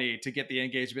enough money to get the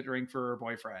engagement ring for her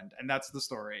boyfriend. And that's the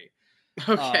story.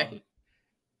 Okay.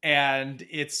 And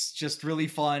it's just really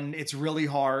fun. It's really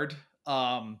hard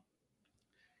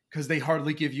because they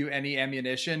hardly give you any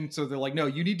ammunition. So they're like, no,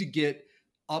 you need to get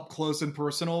up close and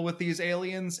personal with these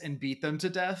aliens and beat them to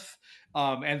death.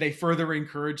 And they further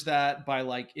encourage that by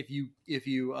like, if you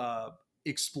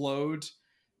explode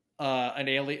an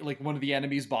alien, like one of the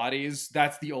enemy's bodies,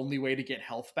 that's the only way to get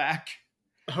health back.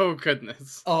 Oh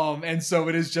goodness. And so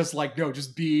it is just like, no,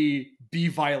 just be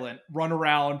violent, run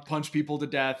around, punch people to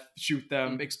death, shoot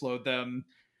them, explode them.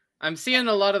 I'm seeing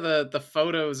a lot of the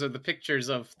photos or the pictures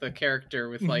of the character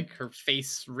with like her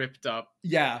face ripped up.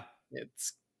 Yeah.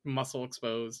 It's muscle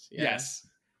exposed. Yeah. Yes.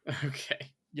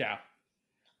 Okay. Yeah.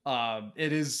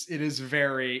 It is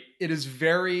very,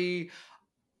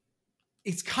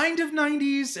 it's kind of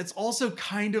 90s. It's also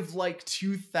kind of like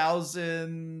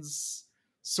 2000s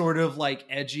sort of like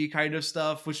edgy kind of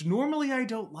stuff, which normally I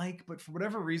don't like, but for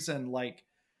whatever reason, like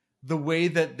the way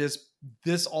that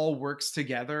this all works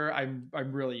together, I'm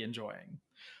really enjoying.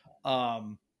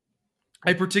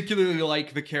 I particularly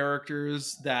like the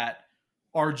characters that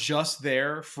are just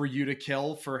there for you to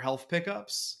kill for health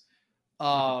pickups.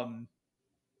 That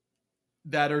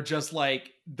are just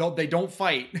like, they don't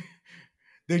fight.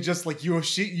 they just like you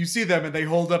see them and they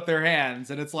hold up their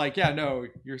hands and it's like, yeah, no,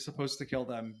 you're supposed to kill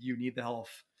them. You need the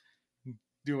health.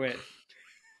 Do it.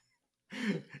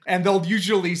 And they'll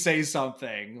usually say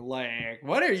something like,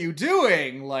 "What are you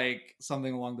doing?" Like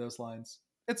something along those lines.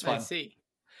 It's fun. I see.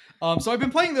 So I've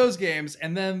been playing those games,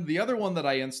 and then the other one that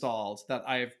I installed that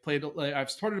I've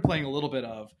started playing a little bit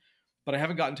of, but I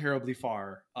haven't gotten terribly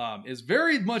far, is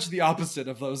very much the opposite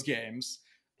of those games.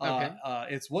 Okay.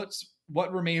 It's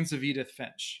What Remains of Edith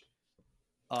Finch.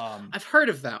 I've heard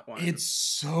of that one. It's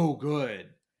so good.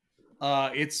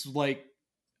 It's like,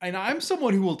 and I'm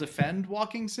someone who will defend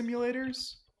walking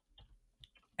simulators,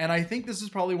 and I think this is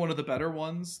probably one of the better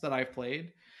ones that I've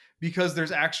played because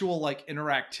there's actual like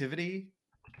interactivity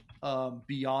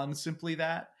beyond simply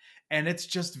that, and it's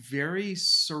just very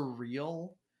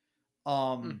surreal.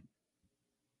 And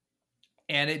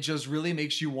it just really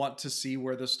makes you want to see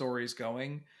where the story's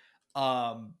going.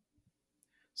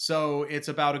 So it's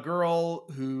about a girl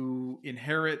who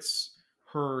inherits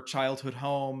her childhood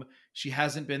home. She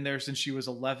hasn't been there since she was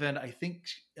 11. I think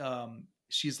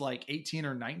she's like 18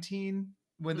 or 19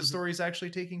 when the story is actually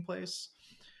taking place.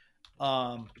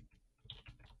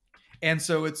 And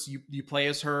so it's you play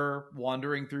as her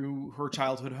wandering through her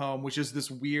childhood home, which is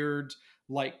this weird,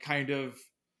 like kind of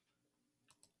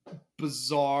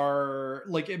bizarre,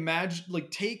 like imagine,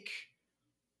 like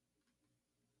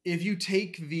if you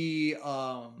take the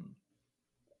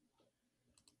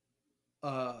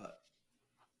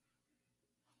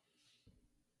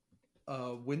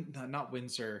not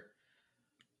Windsor.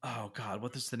 Oh God,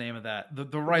 what is the name of that?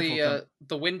 The rifle.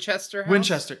 The Winchester House?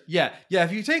 Winchester. Yeah.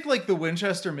 If you take like the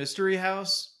Winchester Mystery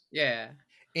House, yeah,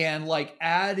 and like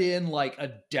add in like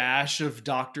a dash of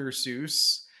Dr.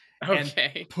 Seuss,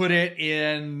 okay, and put it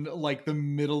in like the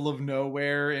middle of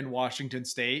nowhere in Washington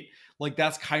State, like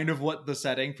that's kind of what the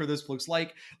setting for this looks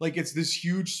like. Like it's this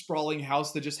huge sprawling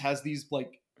house that just has these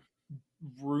like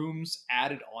rooms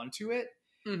added onto it,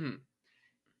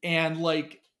 and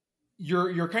like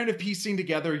you're kind of piecing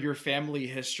together your family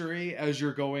history as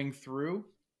you're going through,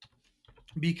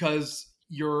 because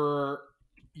your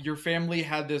family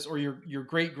had this, or your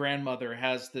great grandmother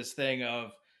has this thing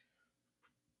of,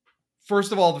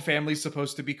 first of all, the family's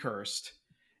supposed to be cursed,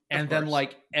 and then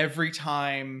like every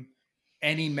time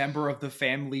any member of the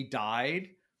family died,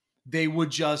 they would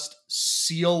just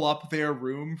seal up their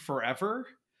room forever,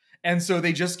 and so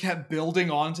they just kept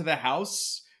building onto the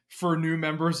house for new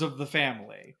members of the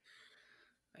family.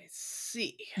 I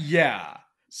see. Yeah.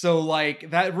 So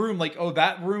like that room, like, oh,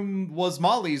 that room was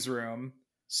Molly's room.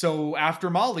 So after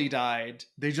Molly died,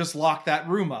 they just locked that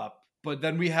room up. But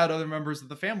then we had other members of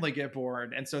the family get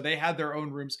born, and so they had their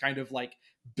own rooms kind of like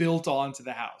built onto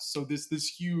the house. So this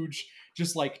huge,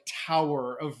 just like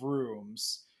tower of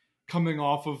rooms coming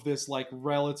off of this like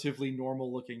relatively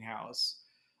normal looking house.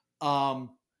 And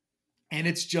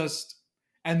it's just,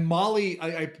 and Molly,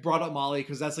 I brought up Molly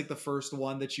because that's like the first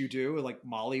one that you do. Like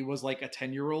Molly was like a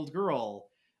 10-year-old girl.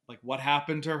 Like what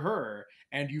happened to her?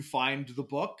 And you find the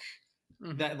book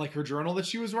that like her journal that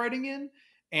she was writing in,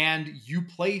 and you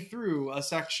play through a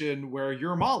section where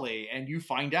you're Molly and you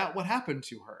find out what happened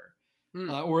to her,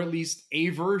 or at least a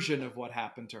version of what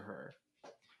happened to her.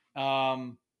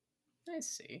 I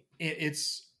see.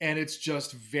 It's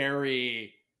just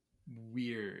very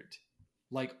weird.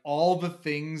 Like all the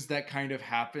things that kind of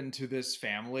happen to this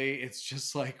family, it's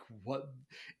just like what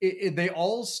they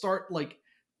all start like,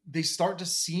 they start to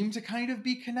seem to kind of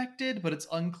be connected, but it's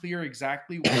unclear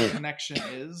exactly what the connection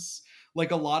is.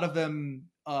 Like a lot of them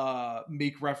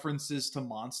make references to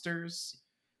monsters.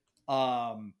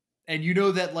 And you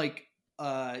know that like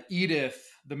Edith,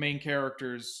 the main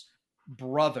character's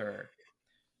brother,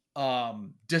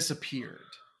 disappeared.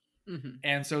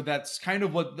 And so that's kind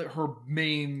of what her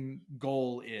main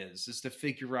goal is to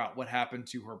figure out what happened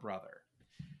to her brother.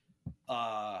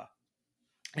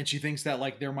 And she thinks that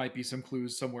like there might be some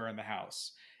clues somewhere in the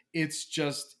house.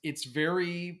 It's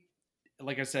very,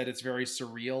 like I said, it's very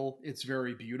surreal. It's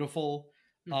very beautiful.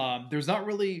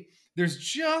 There's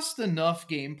just enough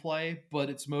gameplay, but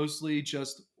it's mostly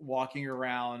just walking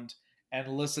around and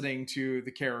listening to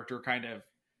the character kind of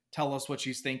tell us what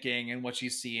she's thinking and what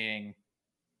she's seeing.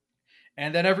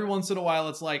 And then every once in a while,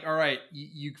 it's like, all right,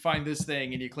 you find this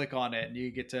thing and you click on it and you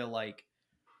get to like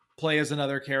play as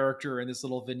another character in this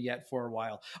little vignette for a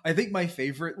while. I think my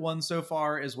favorite one so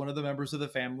far is one of the members of the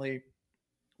family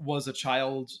was a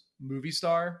child movie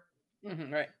star,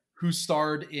 right, who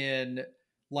starred in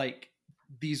like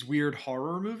these weird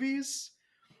horror movies.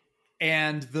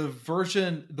 And the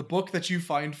book that you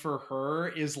find for her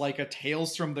is like a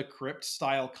Tales from the Crypt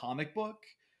style comic book,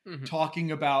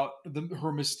 talking about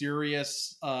her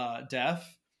mysterious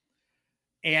death.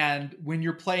 And when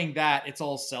you're playing that, it's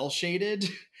all cell shaded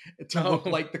to look Oh.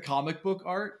 like the comic book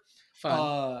art.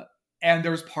 Fun. And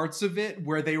there's parts of it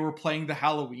where they were playing the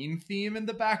Halloween theme in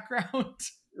the background.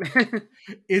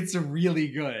 It's really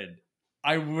good.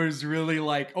 I was really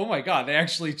like, oh my god,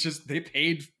 they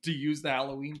paid to use the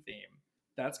Halloween theme.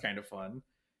 That's kind of fun.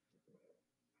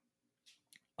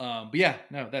 But yeah,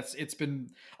 no,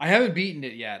 I haven't beaten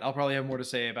it yet. I'll probably have more to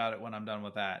say about it when I'm done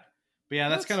with that. But yeah,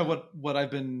 that's kind of what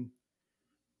I've been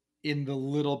in the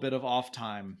little bit of off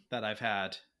time that I've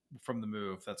had from the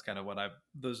move. That's kind of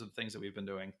those are the things that we've been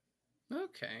doing.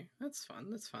 Okay, that's fun.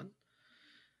 That's fun.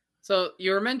 So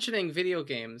you were mentioning video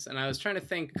games, and I was trying to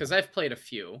think because I've played a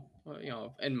few,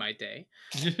 in my day.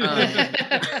 And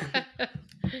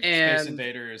Space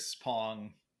Invaders,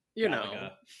 Pong, no,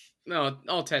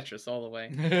 all Tetris all the way.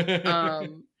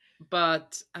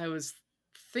 But I was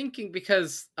thinking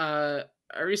because I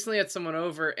recently had someone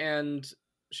over and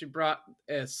she brought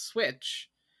a Switch.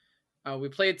 We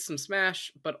played some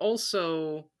Smash, but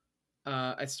also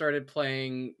I started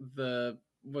playing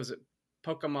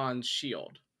Pokemon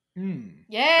Shield.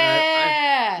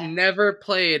 Yeah. I've never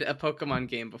played a Pokemon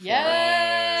game before.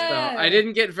 Yeah. So I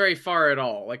didn't get very far at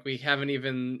all. Like we haven't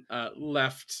even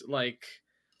left. Like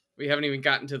we haven't even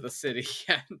gotten to the city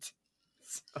yet.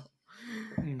 So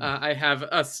I have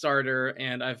a starter,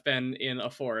 and I've been in a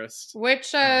forest. Which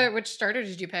starter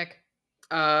did you pick?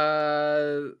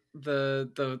 The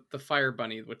fire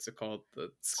bunny. What's it called?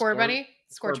 The Score Bunny.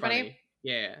 Scorch Bunny. Bunny.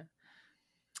 Yeah.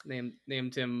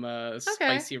 Named him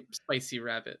Okay. Spicy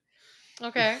Rabbit.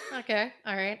 Okay.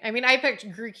 All right. I mean, I picked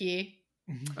Grookey.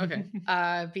 Okay.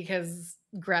 Because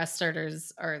grass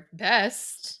starters are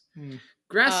best.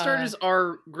 Grass starters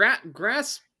are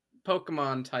grass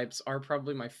Pokemon types are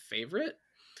probably my favorite.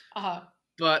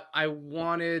 But I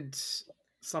wanted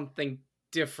something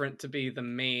different to be the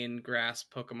main grass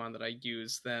Pokemon that I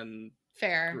use than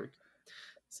Fair. Grookey.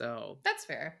 So that's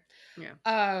fair.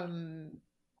 Yeah.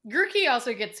 Grookey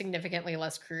also gets significantly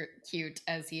less cute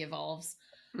as he evolves.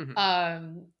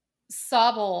 Mm-hmm.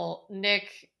 Sobble,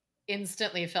 Nick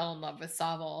instantly fell in love with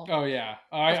Sobble. Oh yeah,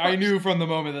 I knew from the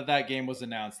moment that game was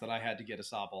announced that I had to get a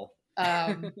Sobble.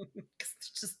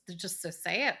 Just so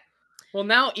say it. Well,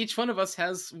 now each one of us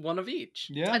has one of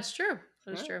each. Yeah, that's true.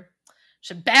 That's true.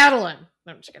 Should battle him.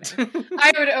 No, I'm just kidding.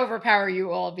 I would overpower you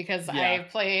all because I've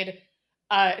played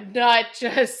not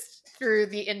just through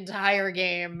the entire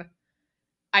game.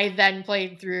 I then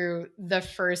played through the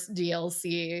first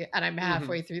DLC, and I'm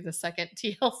halfway through the second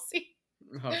DLC,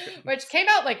 which came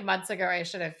out like months ago. I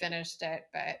should have finished it,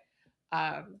 but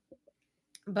I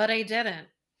didn't.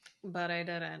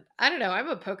 I don't know. I'm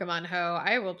a Pokemon hoe.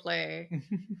 I will play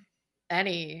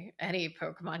any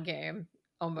Pokemon game,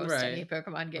 almost any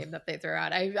Pokemon game that they throw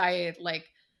out. I like.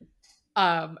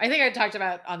 I think I talked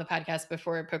about on the podcast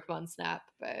before Pokemon Snap,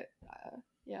 but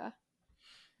yeah.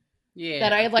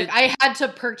 That I had to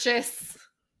purchase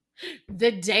the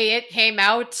day it came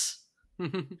out.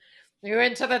 We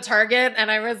went to the Target and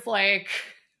I was like,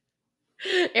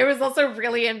 it was also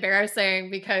really embarrassing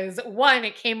because one,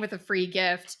 it came with a free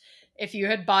gift if you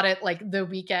had bought it like the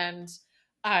weekend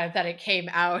that it came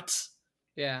out.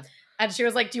 Yeah. And she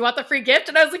was like, do you want the free gift?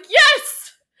 And I was like,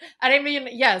 yes. And I mean,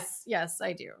 yes,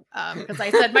 I do. Because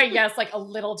I said my yes like a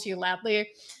little too loudly,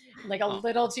 like a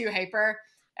little too hyper.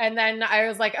 And then I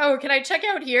was like, oh, can I check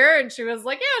out here? And she was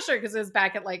like, yeah, sure. Because it was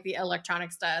back at like the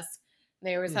electronics desk.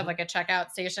 They always have like a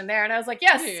checkout station there. And I was like,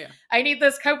 yes, I need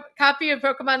this copy of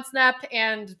Pokemon Snap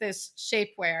and this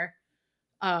shapewear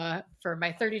for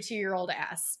my 32-year-old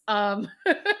ass. And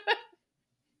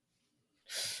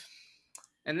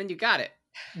then you got it.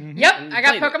 Yep, I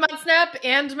got Pokemon Snap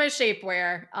and my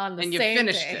shapewear on the same day. And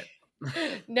you finished it.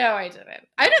 No, I didn't.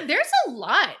 There's a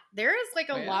lot. There is like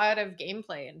a lot of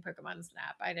gameplay in Pokemon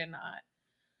Snap. I did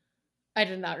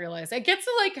not realize. It gets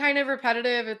like kind of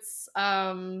repetitive.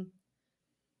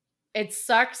 It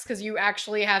sucks because you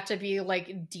actually have to be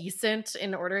like decent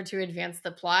in order to advance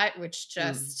the plot, which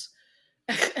just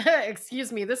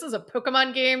excuse me, this is a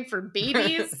Pokemon game for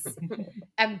babies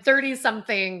and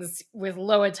 30-somethings with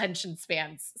low attention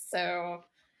spans. So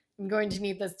I'm going to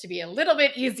need this to be a little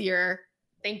bit easier.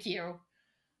 Thank you.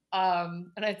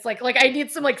 And it's like I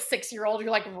need some like 6-year-old who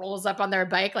like rolls up on their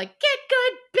bike like, get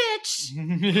good,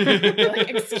 bitch.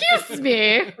 Like, excuse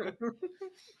me.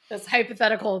 This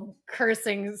hypothetical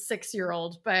cursing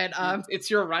 6-year-old, but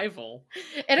it's your rival.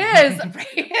 It is.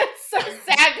 It's so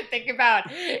sad to think about.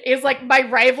 It's like my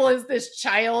rival is this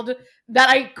child that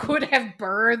I could have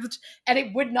birthed, and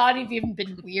it would not have even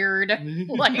been weird.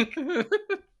 Like, God.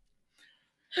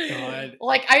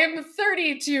 Like I am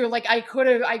 32. Like I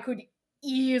could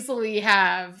easily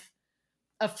have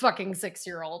a fucking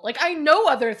 6-year-old. Like, I know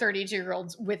other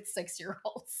 32-year-olds with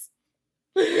 6-year-olds.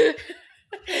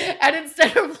 And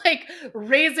instead of like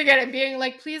raising it and being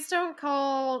like, please don't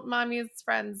call mommy's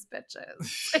friends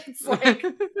bitches, it's like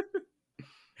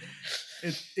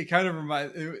it kind of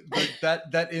reminds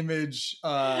that image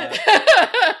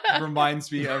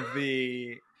reminds me of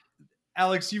the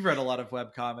Alex. You read a lot of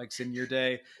webcomics in your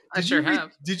day. I sure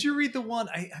have. Did you read the one?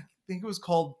 I think it was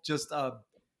called just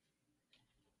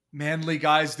manly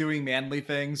guys doing manly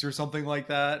things or something like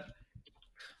that.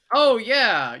 Oh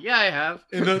yeah, I have.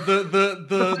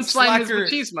 The slacker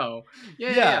machismo.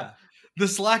 Yeah. The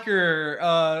slacker,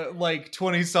 like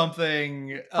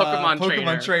 20-something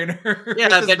Pokemon trainer. Yeah,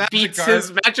 that beats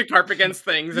his Magikarp against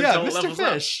things until it Mr. levels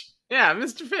Fish. up. Yeah,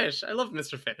 Mr. Fish. I love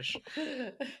Mr. Fish.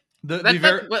 That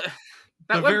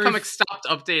webcomic stopped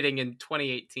updating in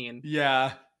 2018.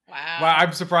 Yeah. Wow.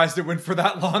 I'm surprised it went for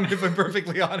that long, if I'm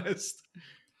perfectly honest.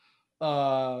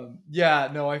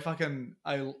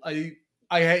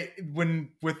 I when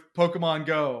with Pokemon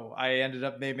Go, I ended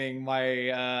up naming my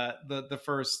the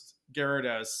first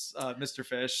Gyarados Mr.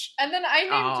 Fish. And then I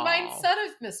named mine Son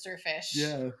of Mr. Fish.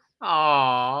 Yeah.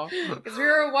 Aww. Because we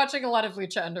were watching a lot of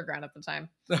Lucha Underground at the time.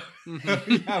 Yeah,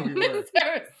 we were. So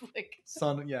I was like...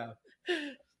 Son, yeah.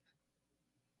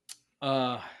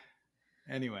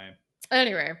 Anyway.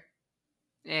 Get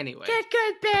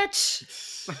good, bitch.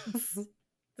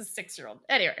 The 6-year-old.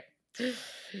 Anyway.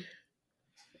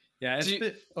 Yeah,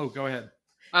 go ahead.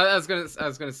 I was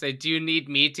gonna say, do you need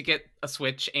me to get a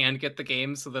Switch and get the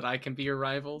game so that I can be your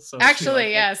rival? So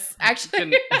actually, yes.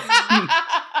 Actually,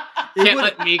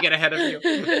 let me get ahead of you.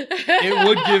 It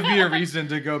would give me a reason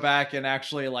to go back and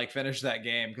actually like finish that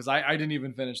game, because I didn't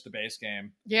even finish the base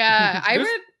game. Yeah, I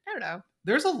don't know.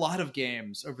 There's a lot of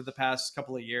games over the past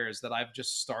couple of years that I've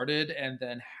just started and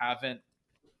then haven't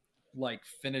like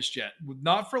finished yet.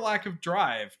 Not for lack of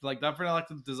drive, like not for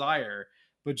lack of desire,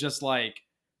 but just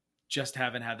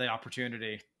haven't had the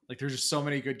opportunity. Like there's just so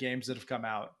many good games that have come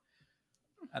out,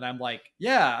 and I'm like,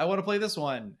 yeah, I want to play this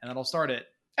one, and then I'll start it.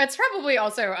 It's probably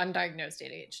also undiagnosed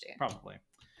ADHD. Probably.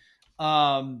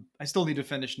 I still need to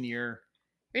finish Nier.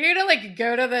 Are you gonna like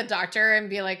go to the doctor and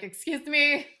be like, excuse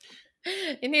me,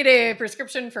 you need a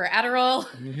prescription for Adderall?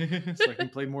 So I can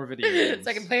play more video games.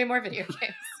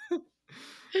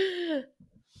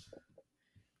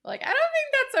 Like, I don't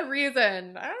think that's a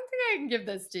reason. I don't think I can give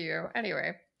this to you.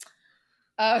 Anyway.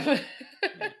 As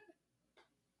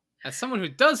someone who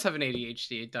does have an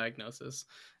ADHD diagnosis,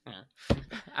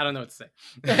 I don't know what to say.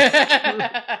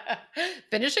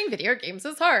 Finishing video games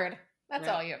is hard. That's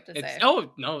all you have to say.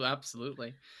 Oh, no,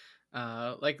 absolutely.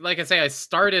 Like I say, I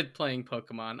started playing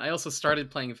Pokemon. I also started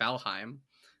playing Valheim.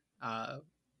 I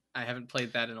haven't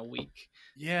played that in a week.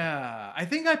 Yeah, I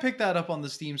think I picked that up on the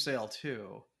Steam sale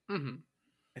too. Mm-hmm.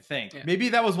 I think maybe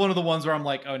that was one of the ones where I'm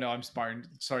like, oh no, I'm starting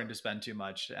to spend too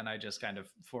much, and I just kind of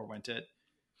forewent it,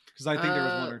 because I think there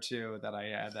was one or two that I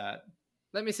had that.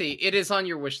 Let me see. It is on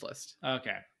your wish list.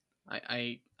 Okay.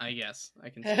 I guess I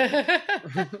can see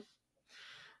it.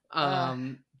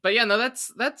 But yeah, no,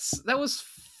 that was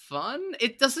fun.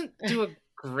 It doesn't do a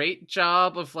great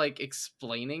job of like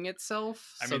explaining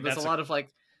itself. I mean, there's a lot of like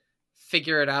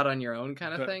figure it out on your own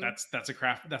kind of thing.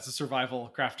 That's a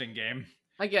survival crafting game,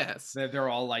 I guess. They're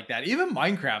all like that. Even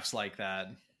Minecraft's like that.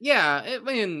 Yeah, I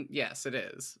mean, yes, it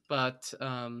is. But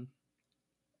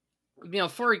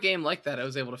for a game like that, I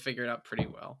was able to figure it out pretty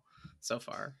well so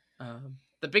far.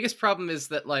 The biggest problem is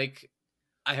that like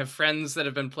I have friends that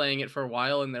have been playing it for a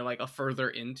while, and they're like further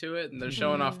into it, and they're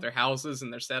showing off their houses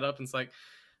and their setup, and it's like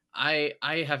I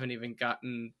haven't even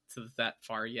gotten to that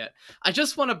far yet. I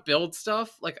just want to build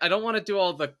stuff. Like I don't want to do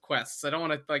all the quests. I don't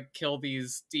want to like kill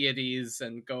these deities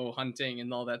and go hunting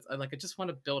and all that. I just want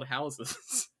to build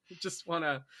houses. I just want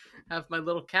to have my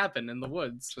little cabin in the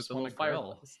woods with a little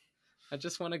fireplace. I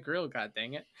just want to grill, god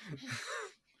dang it.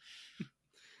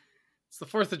 It's the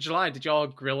 4th of July. Did y'all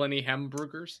grill any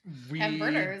hamburgers? We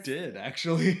hamburgers. did,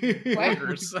 actually.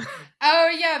 Burgers. Oh,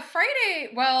 yeah.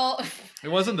 Friday. Well, it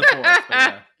wasn't the 4th,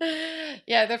 but yeah.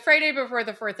 Yeah, the Friday before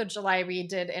the 4th of July, we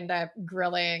did end up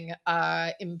grilling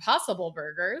Impossible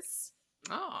Burgers.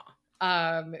 Oh.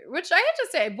 Which I have to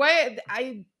say,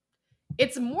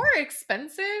 it's more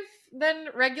expensive than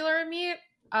regular meat.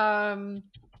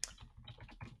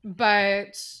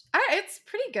 But it's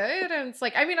pretty good, and it's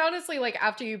like, I mean, honestly, like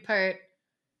after you put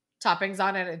toppings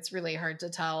on it, it's really hard to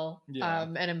tell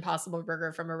an Impossible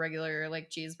Burger from a regular like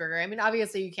cheeseburger. I mean,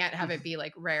 obviously you can't have it be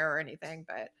like rare or anything,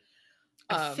 but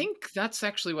I think that's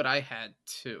actually what I had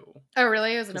too. Oh,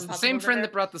 really? It was an Impossible Impossible the same Burger? friend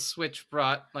that brought the Switch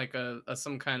brought like a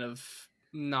some kind of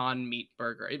non-meat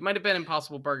burger. It might have been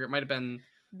Impossible Burger. It might have been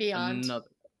Beyond.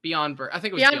 Beyond Burger. I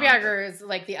think it was Beyond Beyond Burger is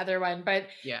like the other one, but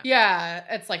Yeah. yeah,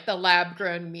 it's like the lab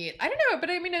grown meat. I don't know, but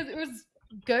I mean, it was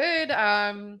good.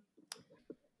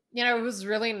 It was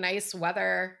really nice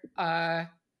weather,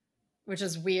 which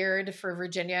is weird for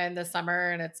Virginia in the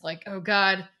summer. And it's like, oh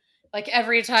God, like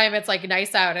every time it's like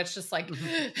nice out, it's just like,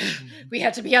 we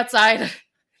have to be outside. Like,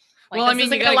 Well, this I mean,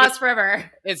 isn't you gonna gotta last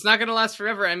forever. It's not going to last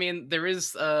forever. I mean, there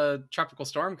is a tropical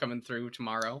storm coming through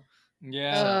tomorrow.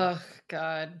 Yeah. Oh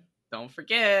God. Don't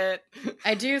forget.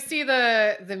 I do see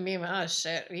the meme. Oh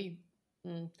shit. I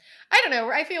don't know.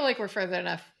 I feel like we're further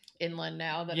enough inland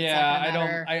now that Yeah, it's not I gonna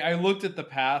don't. matter. I looked at the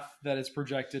path that it's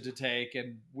projected to take,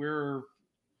 and we're a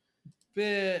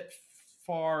bit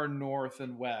far north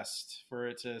and west for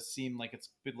it to seem like it's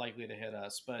been likely to hit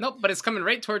us. But Nope, but it's coming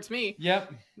right towards me.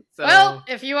 Yep. So Well,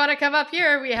 if you want to come up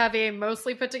here, we have a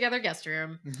mostly put together guest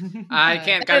room. I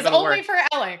can't That is go to only work. for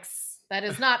Alex. That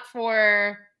is not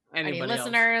for any Anybody else.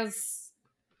 listeners,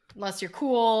 unless you're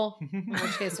cool, in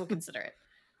which case we'll consider it.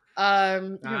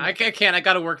 I can't. I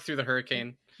got to work through the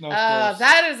hurricane. No, of course.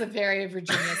 That is a very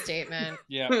Virginia statement.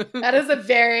 Yeah. That is a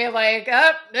very like,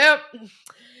 oh, nope.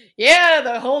 Yeah,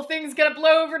 the whole thing's gonna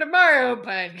blow over tomorrow,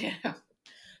 but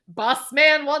boss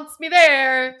man wants me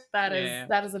there. That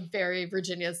is a very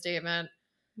Virginia statement.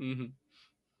 hmm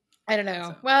I don't know.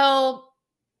 So- Well,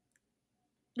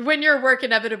 when your work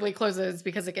inevitably closes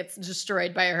because it gets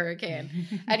destroyed by a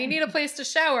hurricane, and you need a place to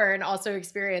shower and also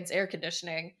experience air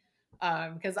conditioning.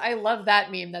 Because I love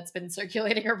that meme that's been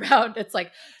circulating around. It's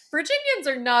like, Virginians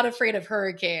are not afraid of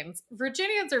hurricanes.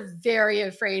 Virginians are very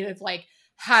afraid of like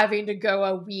having to go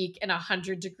a week in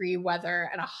 100-degree weather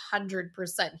and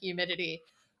 100% humidity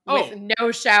with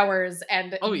no showers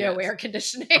and no yes. air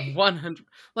conditioning. 100.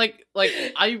 Like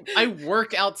I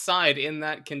work outside in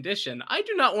that condition. I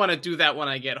do not want to do that when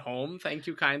I get home. Thank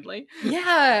you kindly.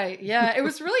 Yeah. It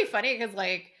was really funny because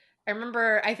like, I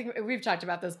remember, I think we've talked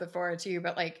about this before too,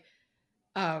 but like,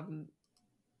 it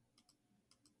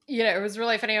was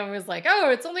really funny. I was like,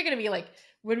 oh, it's only going to be like,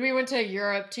 when we went to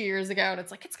Europe 2 years ago, and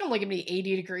it's like, it's only going to be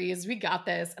 80 degrees. We got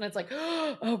this. And it's like,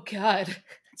 oh God.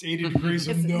 It's 80 degrees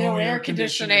with It's no air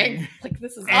conditioning Like,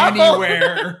 this is awful.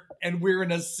 anywhere, and we're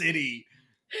in a city.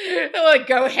 Like,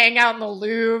 go hang out in the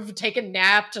Louvre, take a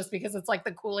nap just because it's like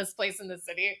the coolest place in the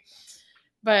city.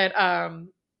 But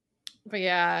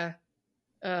yeah.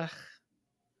 Ugh.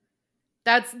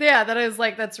 That's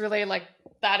really like,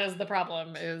 that is the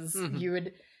problem is you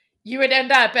would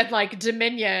end up at like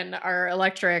Dominion, our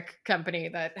electric company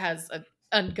that has an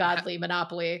ungodly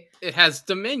monopoly. It has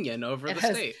dominion over the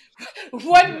state.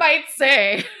 One might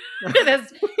say it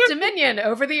has dominion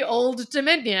over the old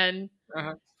Dominion.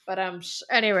 Uh-huh. But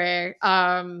anyway,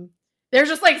 they're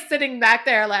just like sitting back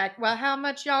there like, well, how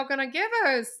much y'all gonna give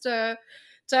us to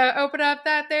open up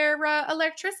that there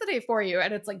electricity for you?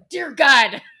 And it's like, dear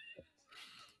God.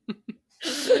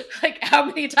 Like, how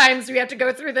many times do we have to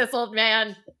go through this, old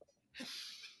man?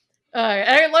 And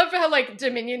I love how like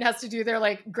Dominion has to do their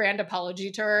like grand apology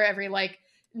tour every like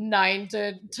 9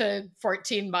 to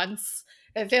 14 months.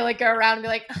 And they like go around and be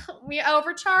like, we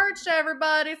overcharged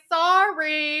everybody,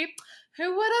 sorry.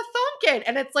 Who would have thunk it?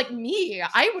 And it's like, me,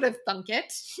 I would have thunk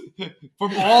it.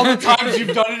 From all the times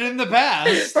you've done it in the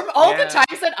past. From all the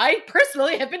times that I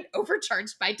personally have been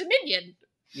overcharged by Dominion.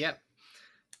 Yep.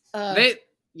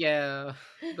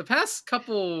 The past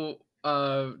couple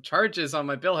charges on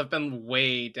my bill have been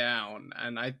way down,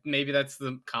 and maybe that's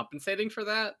the compensating for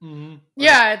that. Mm-hmm.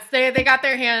 Yeah, it's they got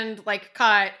their hand like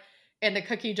caught in the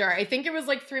cookie jar. I think it was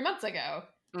like 3 months ago.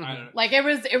 I don't know. Like it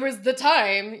was the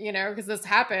time, because this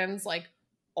happens like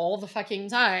all the fucking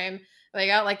time. They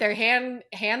got like their hand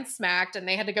smacked, and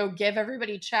they had to go give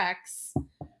everybody checks.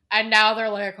 And now they're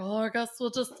like, oh, I guess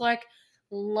we'll just like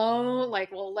lowball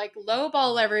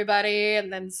everybody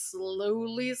and then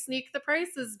slowly sneak the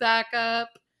prices back up.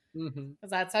 Because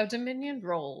that's how Dominion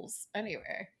rolls.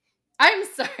 Anyway, I'm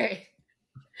sorry.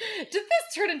 Did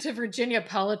this turn into Virginia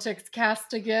politics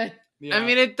cast again? Yeah. I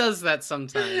mean, it does that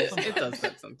sometimes.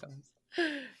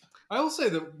 I will say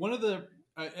that one of the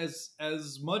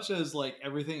as much as like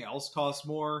everything else costs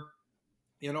more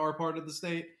in our part of the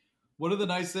state, one of the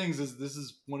nice things is this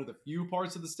is one of the few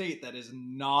parts of the state that is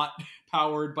not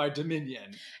powered by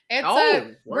Dominion.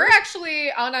 It's we're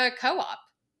actually on a co-op.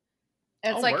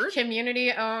 It's like word?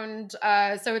 community owned.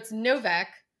 So it's Novec.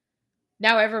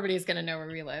 Now everybody's gonna know where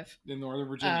we live. In Northern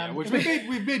Virginia, which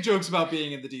we've made jokes about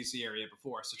being in the DC area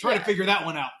before, so try to figure that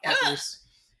one out, fuckers.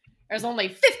 There's only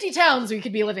 50 towns we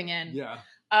could be living in. Yeah.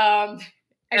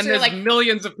 And there's like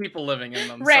millions of people living in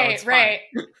them. Right, so right.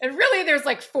 And really there's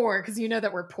like 4 because you know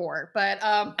that we're poor. But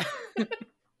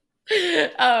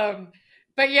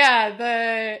but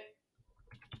yeah,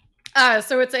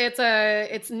 So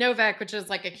it's Novak, which is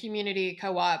like a community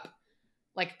co-op,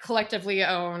 like collectively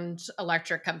owned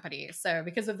electric company. So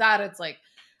because of that, it's like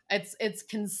it's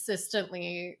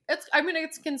consistently it's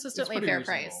consistently pretty fair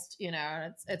reasonable. priced. You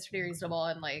know, it's pretty reasonable,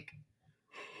 and like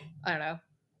I don't know.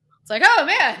 It's like, oh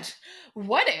man,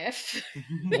 what if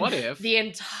What if? the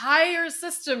entire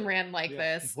system ran like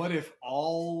Yeah. this? What if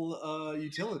all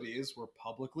utilities were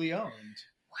publicly owned?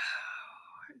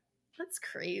 Wow, that's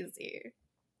crazy.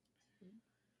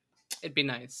 It'd be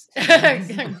nice.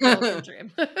 Golden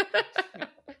dream.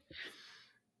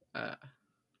 Uh,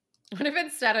 What if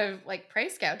instead of like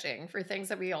price gouging for things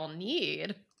that we all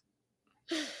need,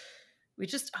 we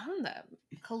just own them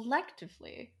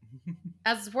collectively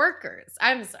as workers?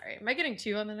 I'm sorry. Am I getting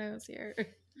too on the nose here?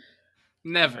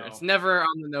 never. No. It's never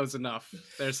on the nose enough.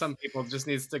 There's some people just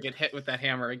needs to get hit with that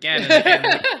hammer again and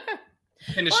again.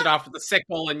 Finish it off with a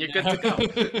sickle and you're good to go. And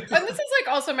this is like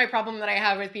also my problem that I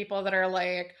have with people that are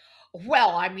like, well,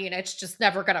 I mean, it's just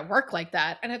never gonna work like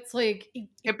that. And it's like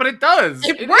Yeah, but it does.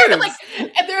 it It works, is. like,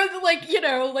 and they're like, you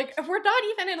know, like we're not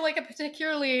even in like a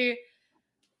particularly,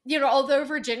 you know, although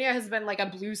Virginia has been like a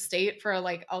blue state for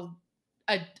like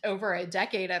over a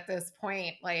decade at this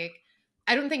point, like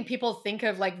I don't think people think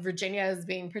of like Virginia as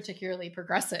being particularly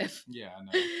progressive. Yeah,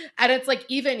 no. And it's like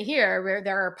even here where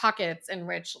there are pockets in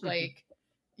which Mhm. like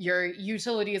your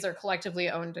utilities are collectively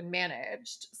owned and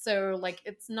managed. So like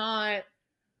it's not,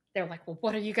 they're like, well,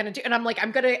 what are you going to do? And I'm like,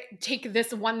 I'm going to take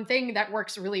this one thing that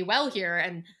works really well here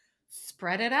and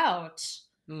spread it out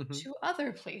Mhm. to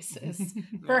other places.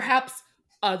 Perhaps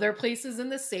other places in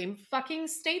the same fucking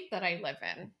state that I live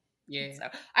in. Yeah. So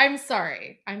I'm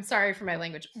sorry. I'm sorry for my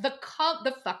language. The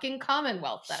fucking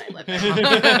Commonwealth that I live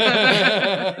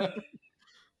in.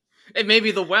 And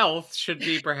maybe the wealth should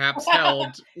be perhaps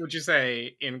held, would you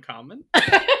say, in common?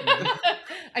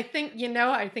 I think, you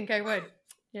know, I think I would.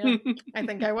 Yeah, I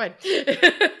think I would.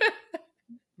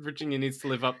 Virginia needs to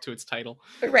live up to its title.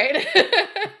 Right?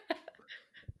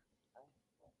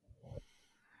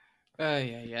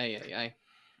 Yeah.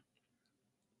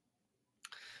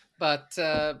 But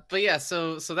yeah,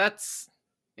 so that's,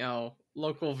 you know,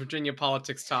 local Virginia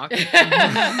politics talk.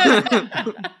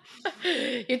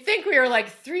 You'd think we were like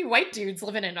three white dudes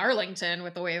living in Arlington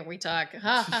with the way that we talk.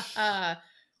 Ha ha ha.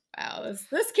 Wow,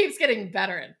 this keeps getting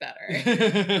better and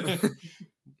better.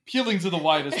 Appealing to the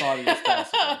widest audience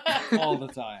possible all the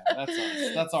time. That's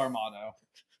us. That's our motto.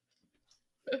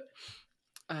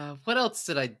 What else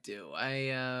did I do?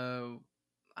 I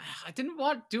didn't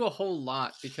want to do a whole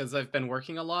lot because I've been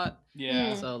working a lot.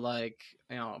 Yeah. So like,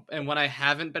 you know, and when I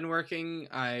haven't been working,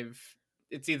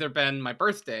 it's either been my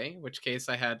birthday, which case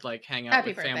I had like hang out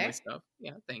Happy with family birthday. stuff.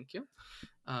 Yeah, thank you.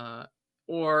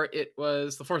 Or it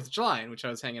was the 4th of July, in which I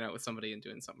was hanging out with somebody and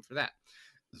doing something for that.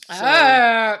 So,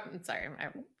 I'm sorry.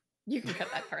 You can cut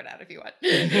that part out if you want.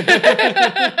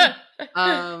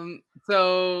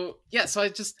 so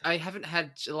I haven't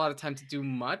had a lot of time to do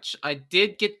much. I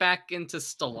did get back into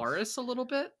Stellaris a little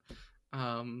bit.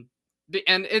 And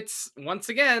it's, once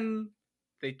again,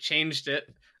 they changed it.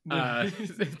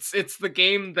 It's the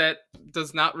game that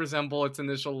does not resemble its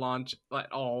initial launch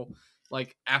at all.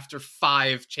 Like after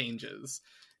 5 changes,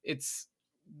 it's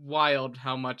wild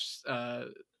how much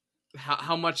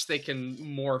how much they can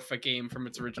morph a game from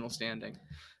its original standing.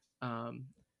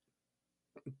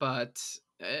 But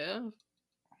it's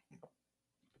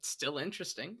still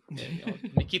interesting. You know,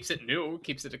 it keeps it new,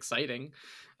 keeps it exciting.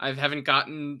 I haven't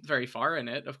gotten very far in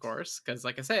it, of course, because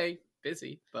like I say,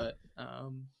 busy. But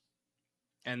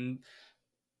and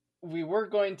we were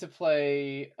going to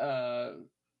play a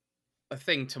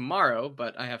thing tomorrow,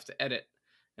 but I have to edit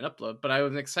and upload. But I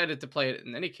was excited to play it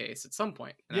in any case at some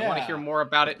point. And I want to hear more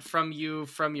about it from you,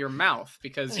 from your mouth,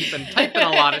 because you've been typing a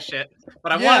lot of shit.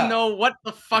 But I want to know what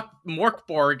the fuck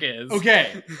Morkborg is.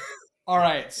 Okay. All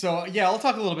right. So yeah, I'll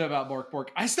talk a little bit about Morkborg.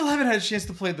 I still haven't had a chance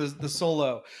to play the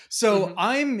solo. So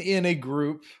I'm in a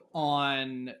group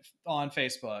on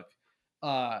Facebook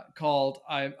called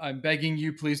I'm begging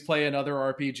you please play another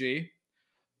RPG.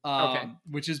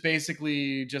 Which is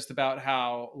basically just about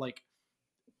how, like,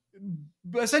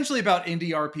 essentially about indie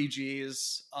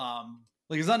RPGs.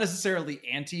 Like, it's not necessarily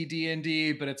anti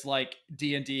D&D, but it's like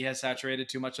D&D has saturated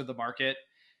too much of the market,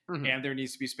 and there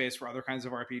needs to be space for other kinds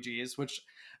of RPGs, which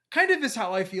kind of is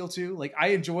how I feel too. Like, I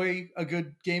enjoy a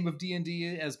good game of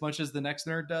D&D as much as the next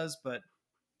nerd does, but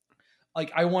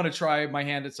like, I want to try my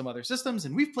hand at some other systems,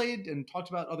 and we've played and talked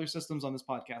about other systems on this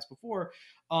podcast before.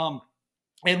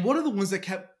 And one of the ones that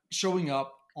kept showing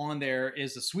up on there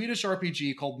is a Swedish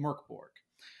RPG called Morkborg,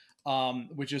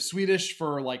 which is Swedish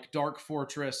for like Dark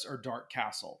Fortress or Dark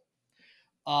Castle.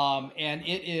 And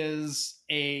it is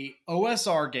a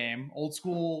OSR game, old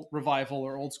school revival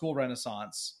or old school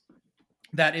renaissance,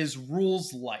 that is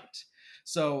rules light.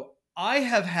 So I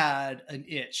have had an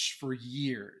itch for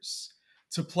years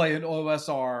to play an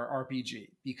OSR RPG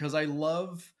because I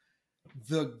love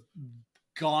the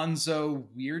gonzo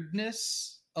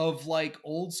weirdness of like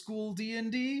old school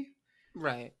D&D,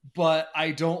 Right. but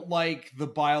I don't like the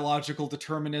biological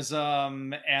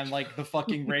determinism and like the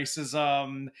fucking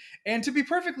racism. And to be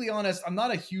perfectly honest, I'm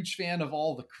not a huge fan of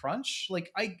all the crunch.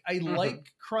 Like I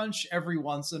like crunch every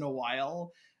once in a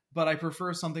while, but I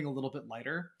prefer something a little bit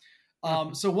lighter.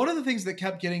 So one of the things that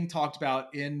kept getting talked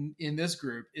about in this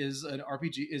group is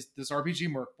this RPG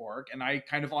Merkborg, and I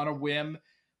kind of on a whim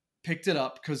picked it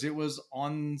up because it was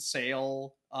on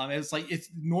sale. It's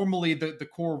normally the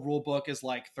core rule book is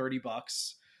like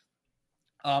 $30.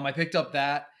 I picked up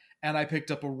that, and I picked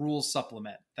up a rules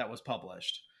supplement that was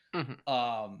published.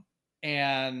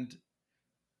 And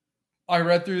I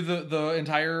read through the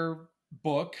entire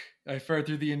book. I read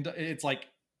through it's like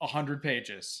 100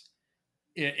 pages.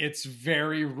 It's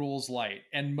very rules light,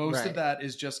 and most of that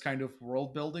is just kind of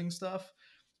world building stuff.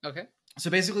 Okay. So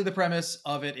basically the premise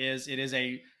of it is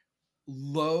a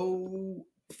low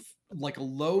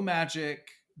magic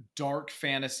dark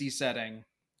fantasy setting.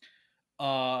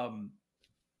 So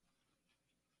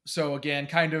again,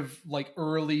 kind of like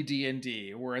early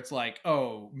D&D, where it's like,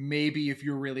 oh, maybe if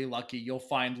you're really lucky, you'll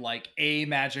find like a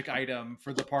magic item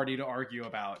for the party to argue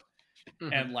about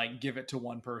and like give it to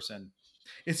one person.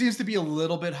 It seems to be a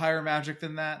little bit higher magic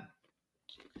than that.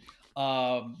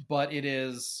 But it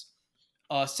is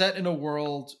set in a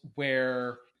world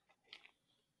where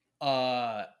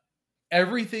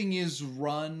everything is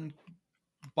run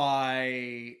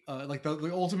by like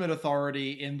the ultimate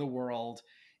authority in the world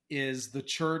is the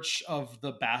Church of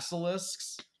the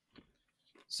Basilisks.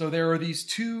 So there are these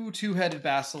two-headed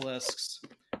basilisks,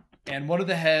 and one of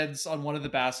the heads on one of the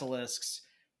basilisks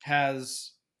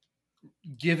has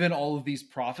given all of these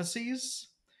prophecies,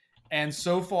 and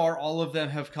so far all of them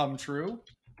have come true.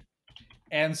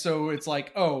 And so it's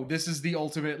like, oh, this is the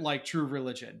ultimate like true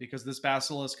religion because this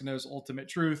basilisk knows ultimate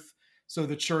truth. So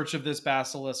the church of this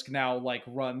basilisk now like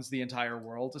runs the entire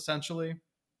world essentially.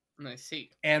 I see.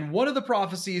 And one of the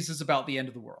prophecies is about the end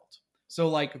of the world. So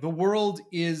like the world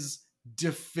is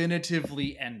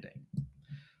definitively ending.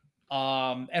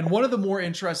 And one of the more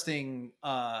interesting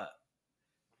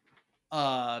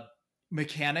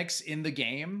mechanics in the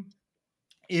game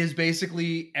is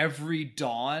basically every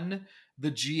dawn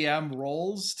the GM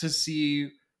rolls to see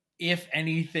if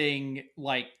anything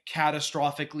like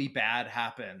catastrophically bad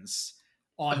happens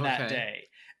on that day.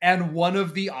 And one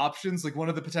of the options, like one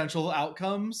of the potential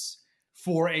outcomes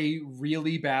for a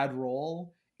really bad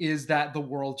roll is that the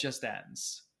world just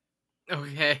ends.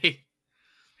 Okay.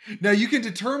 Now you can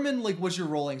determine like what you're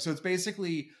rolling. So it's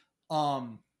basically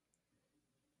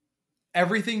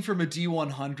everything from a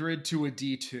D100 to a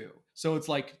D2. So it's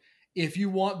like, if you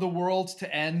want the world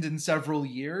to end in several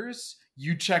years,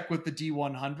 you check with the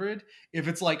D100. If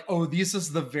it's like, oh, this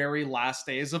is the very last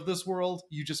days of this world,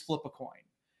 you just flip a coin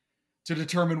to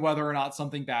determine whether or not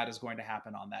something bad is going to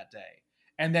happen on that day.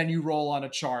 And then you roll on a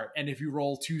chart. And if you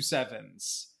roll 2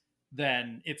 7s,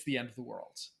 then it's the end of the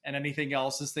world. And anything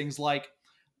else is things like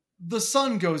the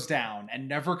sun goes down and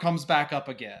never comes back up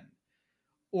again.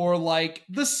 Or like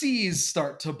the seas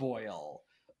start to boil.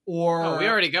 Or we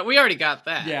already got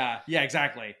that. Yeah,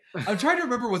 exactly. I'm trying to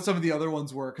remember what some of the other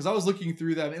ones were because I was looking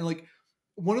through them, and like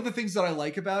one of the things that I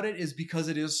like about it is because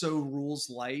it is so rules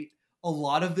light, a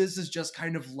lot of this is just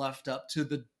kind of left up to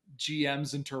the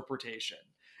GM's interpretation.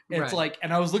 It's like,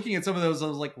 and I was looking at some of those, I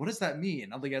was like, what does that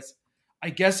mean? I'm like,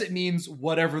 I guess it means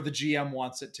whatever the GM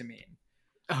wants it to mean.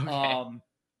 Okay.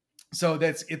 So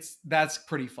that's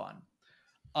pretty fun.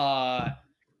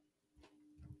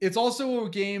 It's also a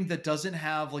game that doesn't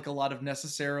have like a lot of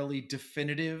necessarily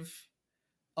definitive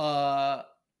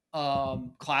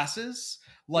classes.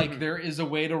 Like there is a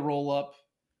way to roll up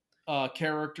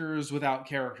characters without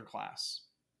character class.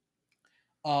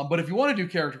 But if you want to do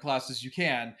character classes, you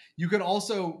can. You can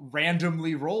also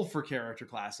randomly roll for character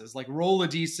classes, like roll a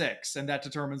d6, and that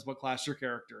determines what class your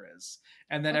character is.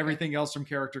 And then everything else from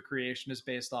character creation is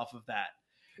based off of that.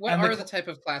 What are the type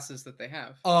of classes that they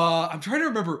have? I'm trying to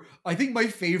remember. I think my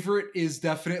favorite is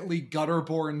definitely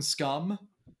Gutterborn Scum.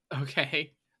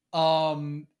 Okay.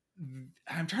 I'm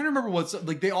trying to remember what's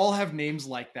like. They all have names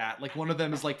like that. Like one of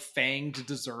them is like Fanged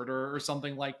Deserter or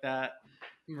something like that.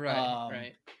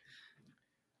 Right.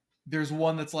 There's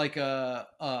one that's like a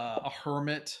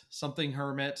hermit, something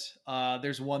hermit.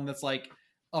 There's one that's like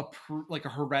a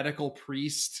heretical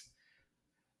priest.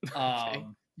 Okay.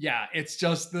 Yeah, it's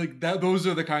just those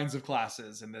are the kinds of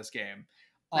classes in this game.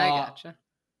 I gotcha.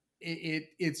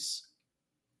 It's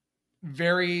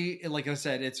very, like I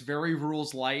said, it's very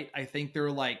rules light. I think there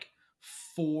are like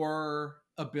 4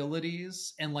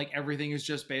 abilities, and like everything is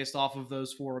just based off of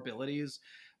those 4 abilities.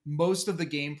 Most of the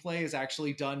gameplay is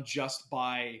actually done just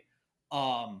by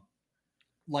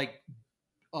like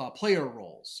player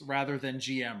roles rather than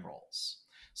GM roles.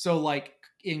 So like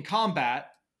in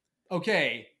combat,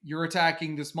 okay, you're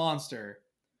attacking this monster.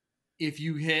 If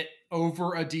you hit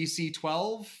over a DC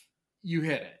 12, you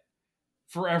hit it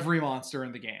for every monster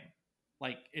in the game.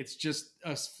 Like it's just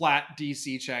a flat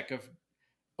DC check of,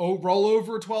 oh, roll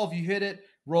over a 12, you hit it,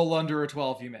 roll under a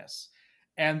 12, you miss.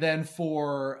 And then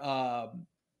for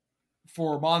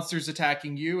monsters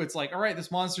attacking you, it's like, all right,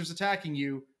 this monster's attacking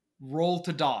you, roll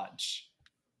to dodge.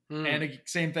 And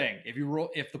same thing.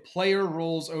 If the player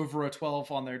rolls over a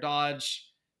 12 on their dodge,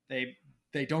 they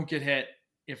don't get hit.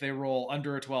 If they roll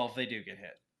under a 12, they do get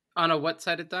hit. On a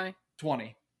what-sided die?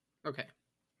 20. Okay.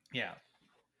 Yeah.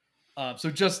 So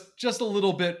just a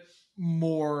little bit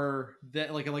more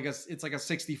that it's like a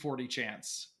 60-40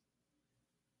 chance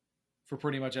for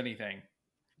pretty much anything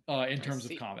in terms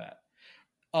of combat.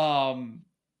 And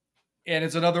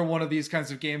it's another one of these kinds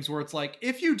of games where it's like,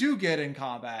 if you do get in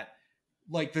combat,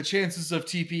 like the chances of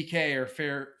TPK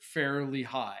are fairly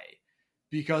high,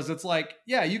 because it's like,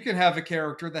 yeah, you can have a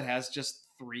character that has just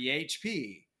 3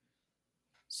 HP.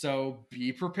 So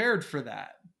be prepared for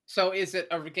that. So is it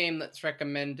a game that's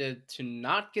recommended to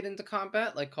not get into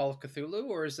combat like Call of Cthulhu,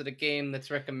 or is it a game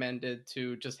that's recommended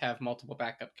to just have multiple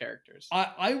backup characters?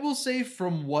 I will say,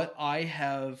 from what I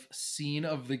have seen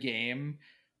of the game,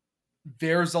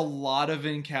 there's a lot of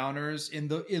encounters in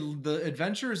the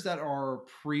adventures that are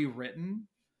pre-written.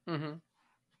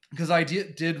 Because I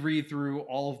did read through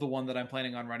all of the one that I'm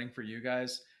planning on running for you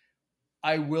guys.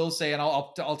 I will say, and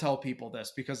I'll tell people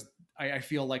this, because I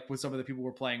feel like with some of the people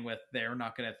we're playing with, they're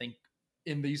not going to think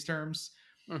in these terms.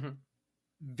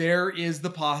 There is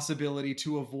the possibility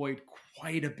to avoid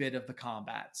quite a bit of the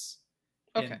combats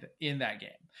in that game.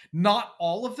 Not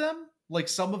all of them. Like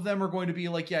some of them are going to be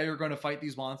like, yeah, you're going to fight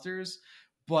these monsters,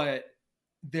 but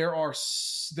there are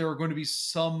going to be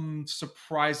some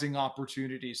surprising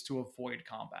opportunities to avoid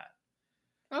combat.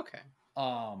 Okay.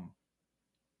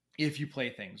 If you play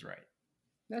things right.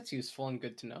 That's useful and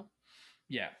good to know.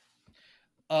 Yeah.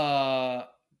 I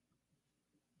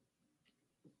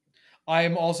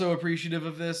am also appreciative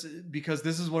of this, because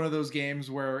this is one of those games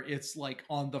where it's like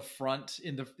on the front,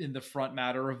 in the front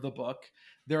matter of the book,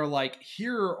 they're like,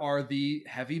 here are the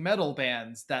heavy metal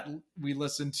bands that we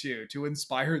listen to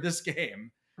inspire this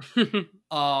game.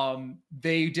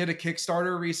 They did a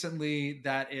Kickstarter recently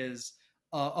that is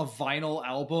a vinyl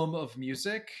album of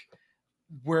music,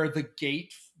 where the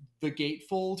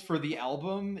gatefold for the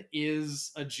album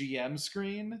is a GM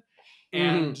screen,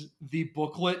 and the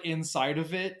booklet inside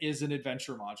of it is an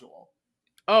adventure module.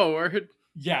 Oh, word.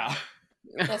 Yeah.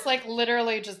 That's like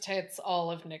literally just hits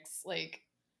all of Nick's like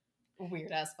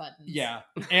weird ass buttons. Yeah.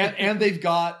 And they've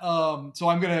got so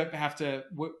I'm gonna have to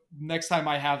next time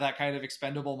I have that kind of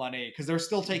expendable money, because they're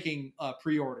still taking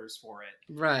pre-orders for it.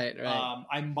 Right.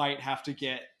 I might have to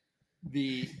get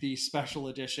the special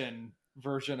edition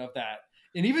version of that.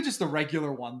 And even just the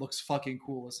regular one looks fucking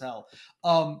cool as hell.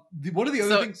 One of the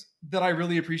other things that I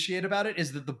really appreciate about it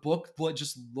is that the book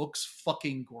just looks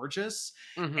fucking gorgeous.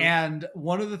 And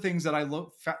one of the things that I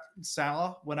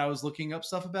saw when I was looking up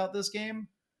stuff about this game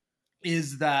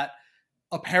is that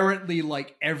apparently,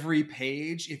 like, every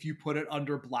page, if you put it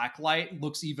under blacklight,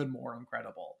 looks even more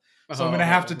incredible. So I'm going to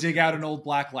have to dig out an old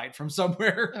blacklight from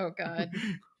somewhere. Oh, God.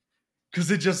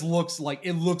 Because it just looks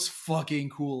fucking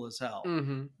cool as hell.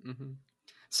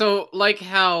 So, like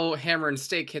how Hammer and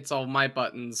Steak hits all my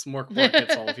buttons, Mork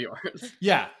hits all of yours.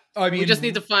 Yeah. I mean, we just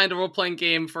need to find a role-playing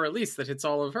game for Elise that hits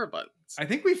all of her buttons. I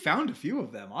think we found a few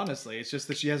of them, honestly. It's just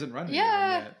that she hasn't run any of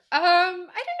them yet. I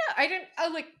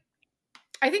don't know.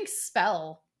 I think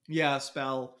Spell. Yeah,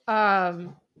 Spell.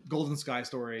 Golden Sky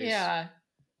Stories. Yeah.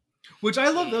 Which I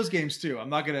love those games too. I'm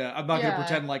not gonna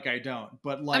pretend like I don't.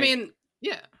 But like, I mean,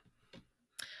 yeah.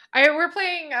 We're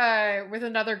playing with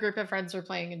another group of friends. We're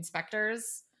playing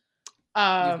Inspectors.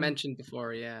 You've mentioned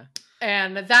before, yeah.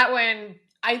 And that one,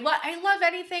 I love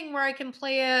anything where I can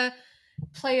play a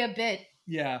bit.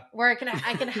 Yeah. Where I can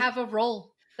have a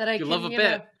role that I can love a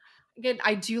bit.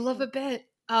 I do love a bit.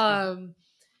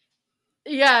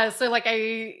 Yeah. So like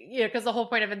because the whole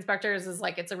point of Inspectors is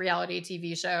like it's a reality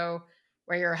TV show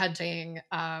where you're hunting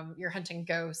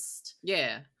ghosts.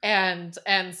 Yeah. And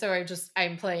so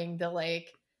I'm playing the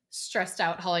like stressed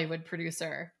out Hollywood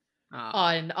producer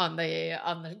on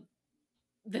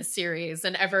the this series,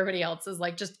 and everybody else is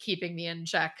like just keeping me in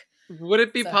check. Would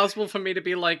it be So- possible for me to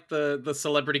be like the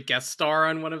celebrity guest star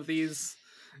on one of these?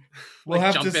 We'll Like,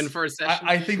 have jump to in for a session.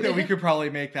 I think that we could probably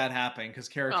make that happen because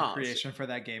character Oh, creation for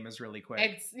that game is really quick.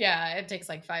 It takes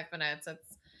like 5 minutes.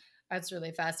 It's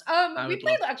really fast. I We would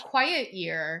played love A Quiet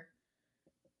Year.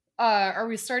 Or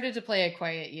we started to play A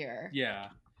Quiet Year. Yeah.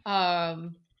 That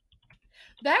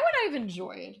one I've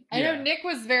enjoyed. I know Yeah. Nick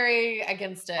was very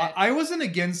against it. I wasn't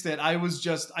against it. I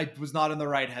was not in the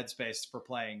right headspace for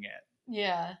playing it.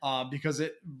 Yeah. Because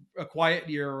A Quiet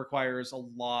Year requires a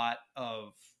lot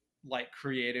of like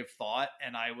creative thought,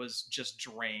 and I was just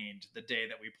drained the day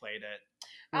that we played it.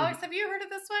 Alex, have you heard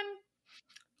of this one?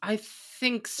 I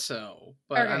think so,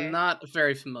 but Okay. I'm not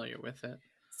very familiar with it.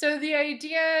 So the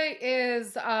idea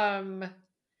is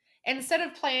instead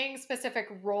of playing specific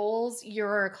roles,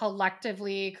 you're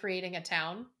collectively creating a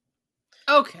town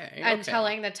Okay. and okay.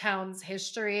 telling the town's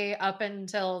history up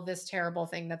until this terrible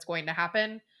thing that's going to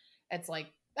happen. It's like,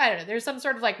 I don't know, there's some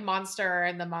sort of like monster,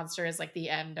 and the monster is like the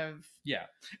end of. Yeah.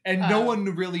 And no one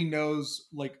really knows,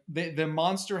 like, the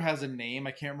monster has a name.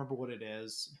 I can't remember what it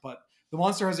is, but the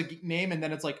monster has a name, and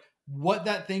then it's like, what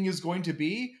that thing is going to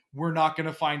be, we're not going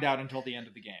to find out until the end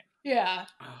of the game. Yeah.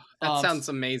 Oh, that sounds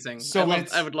amazing. so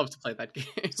I would love to play that game.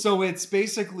 So it's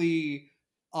basically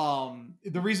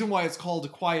the reason why it's called A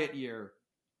Quiet Year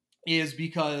is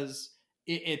because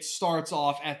it starts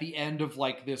off at the end of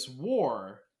like this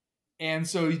war, and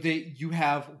so you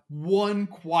have one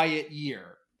quiet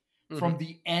year from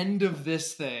the end of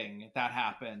this thing that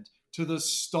happened to the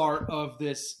start of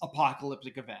this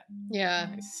apocalyptic event. Yeah.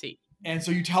 I see. And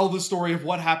so you tell the story of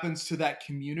what happens to that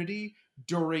community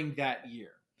during that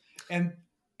year. And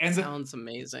Sounds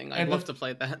amazing. I'd and love to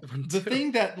play that one the too.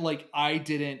 thing that like I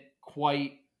didn't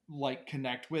quite like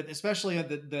connect with, especially at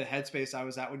the headspace I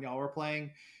was at when y'all were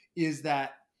playing, is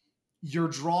that you're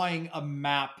drawing a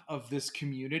map of this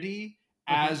community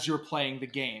as you're playing the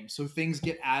game. So things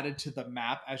get added to the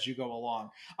map as you go along.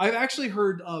 I've actually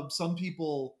heard of some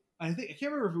people, I can't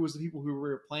remember if it was the people who we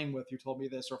were playing with who told me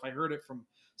this, or if I heard it from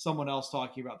someone else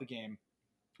talking about the game.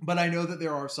 But I know that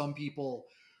there are some people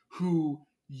who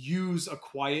use A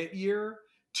Quiet Year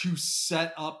to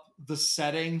set up the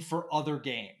setting for other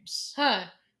games. Huh.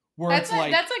 Where That's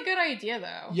it's that's a good idea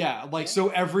though. yeah, like so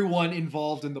everyone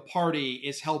involved in the party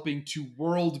is helping to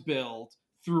world build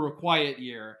through A Quiet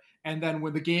Year. And then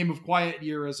when the game of Quiet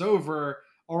Year is over,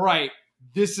 all right,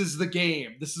 this is the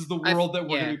game. This is the world that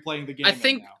we're going to be playing the game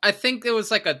in now. I think there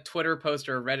was like a Twitter post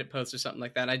or a Reddit post or something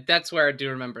like that. That's where I do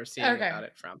remember seeing about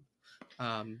it from.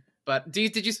 But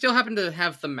did you still happen to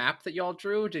have the map that y'all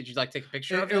drew? Did you like take a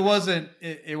picture of it?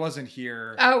 It wasn't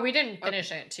here. Oh, we didn't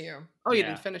finish it too. Oh, you Yeah.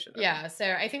 didn't finish it. Okay. Yeah, so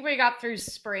I think we got through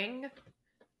spring.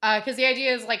 Because the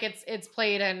idea is like it's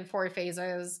played in 4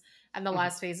 phases, and the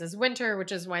last phase is winter,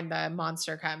 which is when the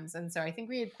monster comes. And so I think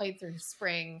we had played through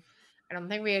spring. I don't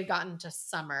think we had gotten to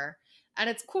summer. And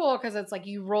it's cool because it's like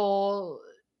you roll.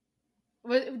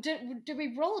 Did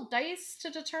we roll dice to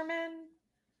determine?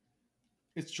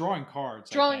 It's drawing cards.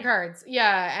 I Drawing think. cards,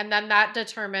 yeah, and then that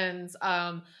determines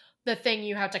the thing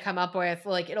you have to come up with.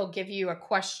 Like it'll give you a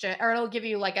question, or it'll give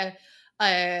you like an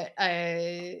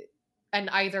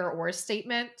either or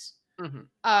statement.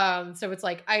 So it's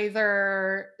like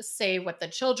either say what the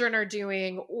children are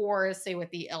doing or say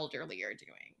what the elderly are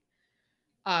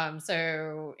doing.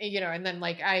 So and then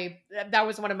like that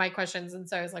was one of my questions, and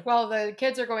so I was like, well, the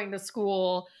kids are going to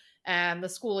school, and the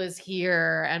school is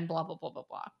here, and blah blah blah blah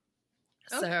blah.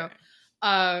 So,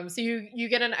 so you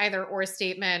get an either or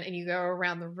statement, and you go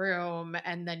around the room,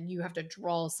 and then you have to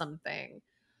draw something.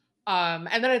 And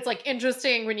then it's like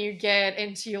interesting when you get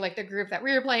into like the group that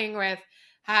we were playing with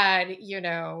had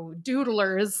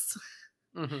doodlers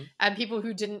and people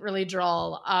who didn't really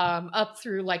draw up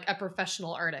through like a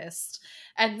professional artist,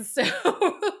 and so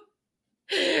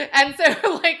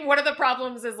like one of the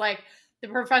problems is like the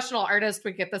professional artist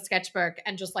would get the sketchbook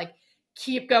and just like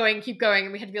keep going,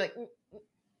 and we had to be like.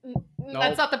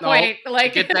 That's not the point.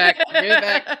 Like, take it back.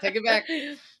 Take it back.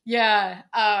 Yeah.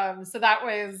 So that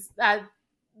was that.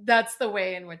 That's the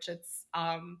way in which it's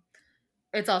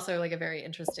also like a very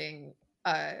interesting.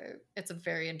 It's a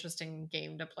very interesting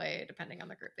game to play, depending on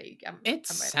the group that you come. It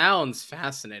come with. sounds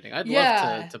fascinating. I'd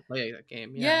love to play that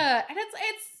game. Yeah,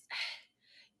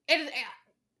 and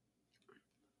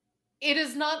it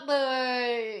is not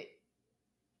the.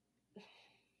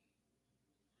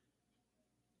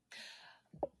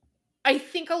 I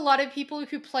think a lot of people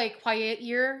who play Quiet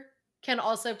Year can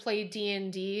also play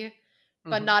D&D,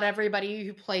 but not everybody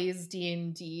who plays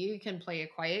D&D can play A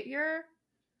Quiet Year.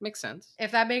 Makes sense.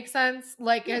 If that makes sense.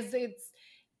 Like, as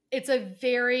it's a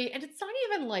very, and it's not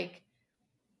even like,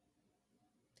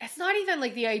 it's not even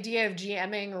like the idea of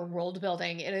GMing or world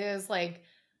building. It is like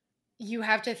you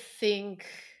have to think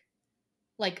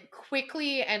like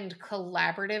quickly and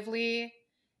collaboratively,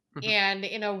 and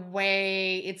in a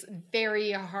way it's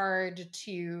very hard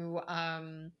to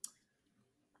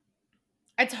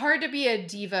it's hard to be a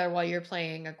diva while you're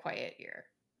playing A Quiet Year.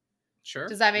 Sure.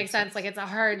 Does that make sense? Like it's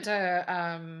hard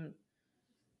to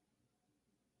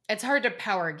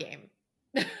power game.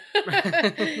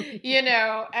 You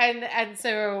know, and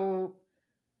so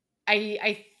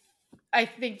I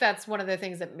think that's one of the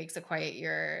things that makes A Quiet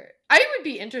Year. I would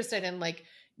be interested in like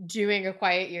doing A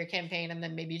Quiet Year campaign and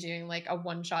then maybe doing like a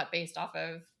one shot based off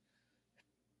of,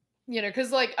 you know,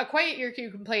 because like A Quiet Year you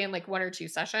can play in like 1 or 2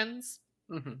 sessions.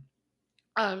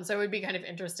 So it would be kind of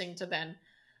interesting to then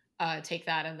take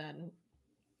that and then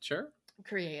sure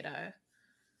create a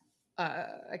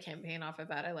campaign off of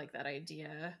that. I like that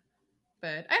idea,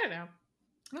 but I don't know.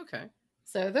 Okay.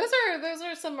 So those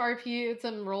are some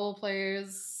some role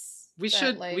plays. We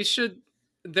should.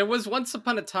 There was once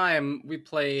upon a time we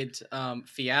played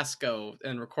Fiasco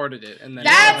and recorded it, and then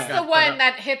that's the one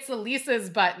that hits Elisa's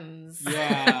buttons.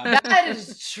 Yeah, that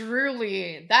is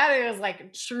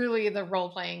like truly the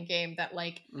role playing game that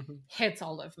like hits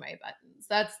all of my buttons.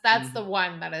 That's the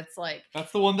one that it's like.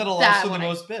 That's the one that allows for the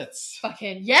most bits.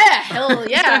 Fucking yeah, hell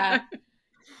yeah.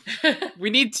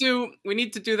 we need to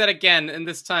do that again, and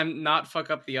this time not fuck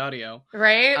up the audio.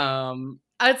 Right?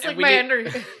 It's like my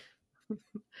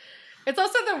It's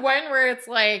also the one where it's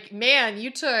like, man,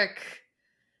 you took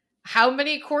how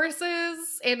many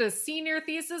courses and a senior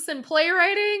thesis in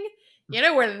playwriting? You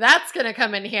know where that's going to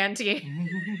come in handy.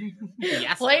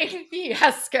 Playing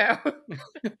Fiasco.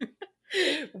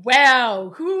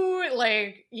 Wow. Who,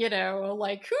 like, you know,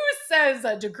 like, who says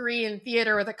a degree in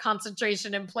theater with a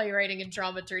concentration in playwriting and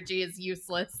dramaturgy is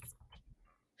useless?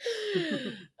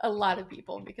 A lot of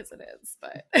people, because it is,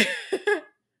 but...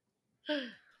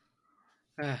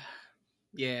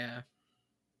 Yeah.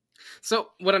 So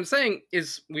what I'm saying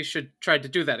is we should try to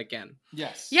do that again.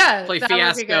 Yes. Yeah. Play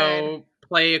Fiasco,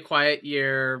 play A Quiet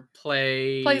Year,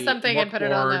 play something and put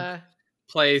it on the...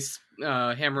 Play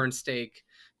Hammer and Stake.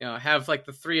 You know, have like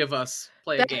the 3 of us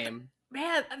play a game.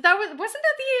 Man, wasn't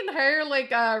that the entire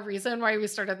like reason why we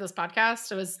started this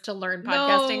podcast? It was to learn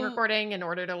podcasting recording in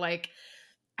order to like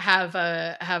have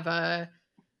a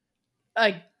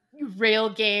rail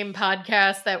game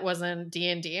podcast that wasn't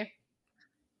D&D.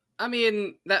 I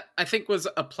mean, that I think was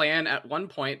a plan at one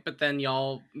point, but then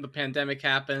the pandemic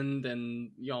happened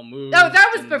and y'all moved. Oh,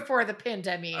 that was before the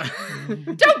pandemic.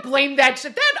 Don't blame that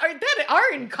shit. That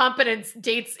our incompetence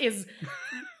dates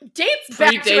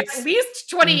back to at least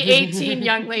 2018,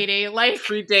 young lady. Like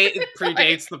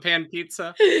predates the pan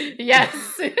pizza.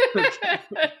 Yes.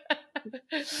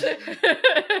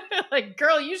 Like,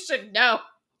 girl, you should know.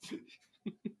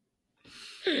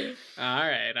 All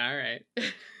right.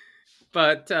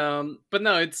 But no,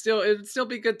 it'd still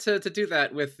be good to do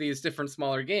that with these different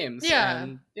smaller games. Yeah,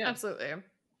 absolutely.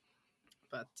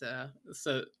 But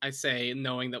so I say,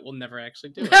 knowing that we'll never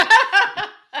actually do it.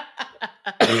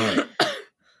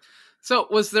 So,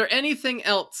 was there anything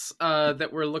else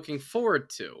that we're looking forward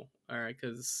to? All right,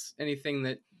 because anything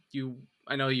that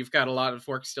I know you've got a lot of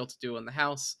work still to do in the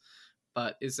house,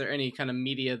 but is there any kind of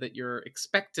media that you're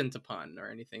expectant upon, or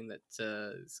anything that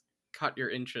has caught your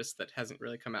interest that hasn't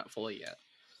really come out fully yet?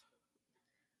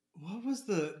 What was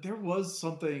there was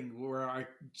something where I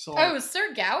saw... Oh,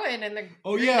 Sir Gawain and the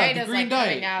Green Knight is Green like Knight.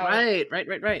 coming out. Right.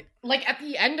 Like at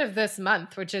the end of this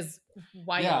month, which is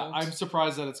wild. Yeah, I'm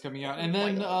surprised that it's coming out. And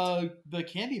then the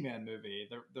Candyman movie,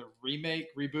 the remake,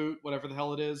 reboot, whatever the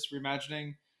hell it is,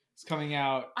 reimagining, is coming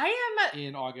out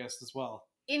in August as well.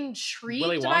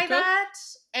 Intrigued by that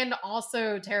and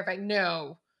also terrified.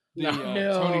 No.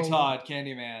 Tony Todd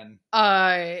Candyman.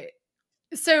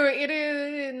 So it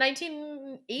is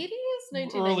 1980s,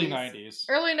 1990s?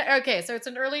 Early 90s. Okay, so it's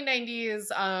an early 90s.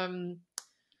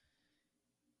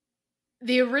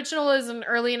 The original is an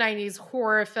early 90s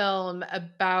horror film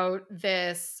about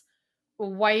this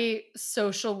white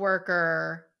social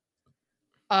worker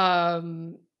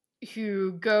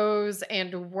who goes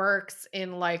and works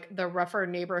in like the rougher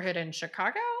neighborhood in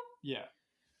Chicago. Yeah.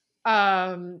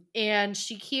 And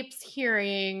she keeps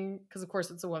hearing, because of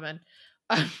course it's a woman.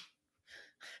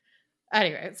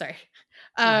 Anyway, sorry.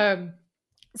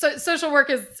 So social work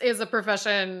is a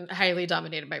profession highly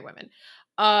dominated by women.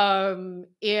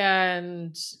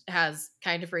 And has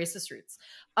kind of racist roots.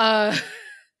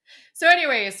 So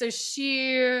anyway, so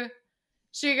she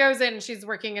goes in and she's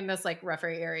working in this like rougher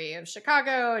area of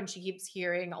Chicago, and she keeps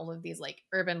hearing all of these like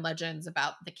urban legends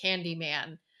about the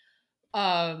Candyman.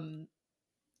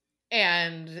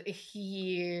 And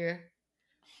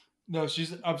No,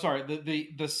 I'm sorry.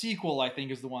 The sequel, I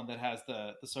think, is the one that has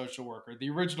the social worker. The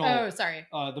original. Oh, sorry.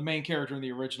 The main character in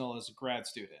the original is a grad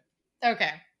student.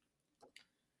 Okay.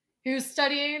 Who's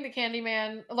studying the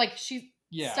Candyman? Like she's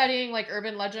studying like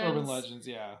urban legends. Urban legends,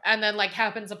 yeah. And then like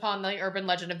happens upon the urban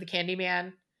legend of the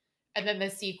Candyman. And then the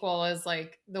sequel is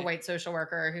like the white social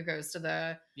worker who goes to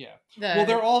the well,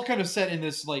 they're all kind of set in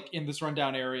this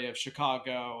rundown area of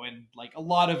Chicago, and like a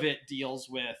lot of it deals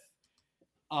with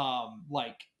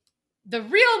like the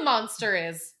real monster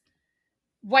is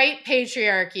white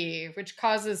patriarchy, which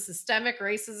causes systemic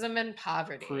racism and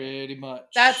poverty. Pretty much.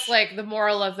 That's like the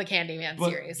moral of the Candyman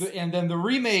series. And then the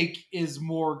remake is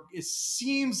more. It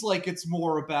seems like it's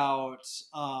more about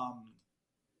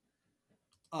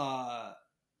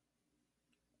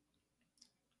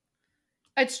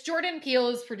It's Jordan Peele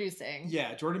is producing.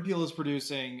 Yeah, Jordan Peele is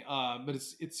producing, but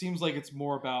it seems like it's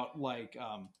more about like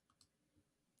God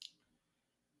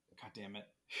damn it.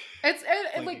 It's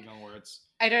like on words.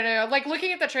 I don't know. Like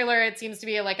looking at the trailer, it seems to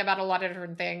be like about a lot of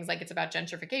different things. Like it's about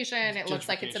gentrification. It looks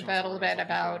like it's about a little bit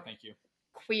about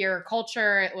queer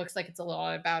culture. It looks like it's a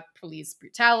lot about police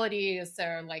brutality.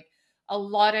 So like a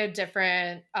lot of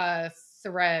different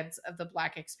threads of the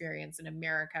Black experience in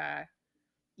America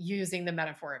using the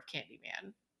metaphor of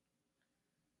Candyman.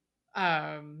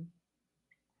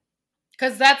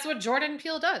 Because that's what Jordan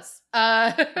Peele does.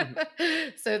 So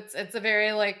it's a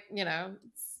very like, you know,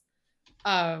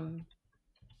 I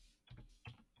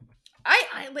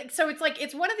like, so it's like,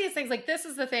 it's one of these things, like, this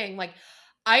is the thing, like,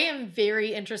 I am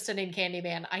very interested in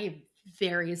Candyman. I am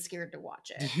very scared to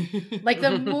watch it. Like,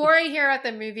 the more I hear about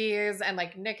the movies and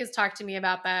like Nick has talked to me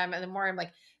about them, and the more I'm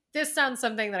like, this sounds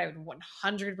something that I would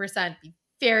 100% be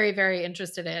very, very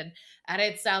interested in. And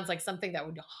it sounds like something that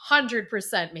would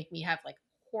 100% make me have like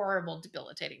horrible,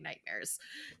 debilitating nightmares.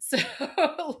 So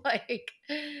like,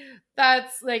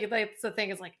 that's the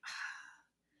thing is like,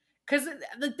 because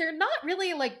they're not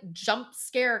really like jump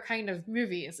scare kind of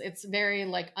movies. It's very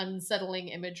like unsettling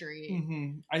imagery.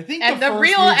 Mm-hmm. I think and the the first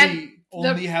real movie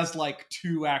only has like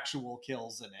 2 actual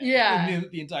kills in it. Yeah, in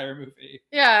the entire movie.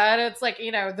 Yeah, and it's like,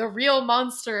 you know, the real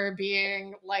monster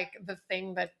being like the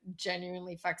thing that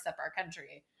genuinely fucks up our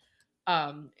country,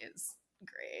 is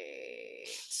great.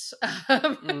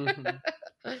 Mm-hmm.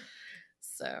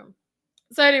 So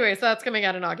anyway, so that's coming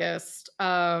out in August.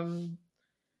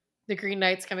 The Green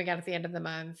Knight's coming out at the end of the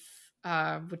month,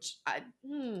 which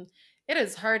it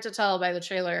is hard to tell by the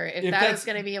trailer if that is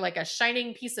going to be like a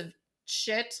shining piece of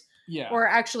shit, or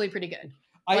actually pretty good.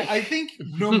 I think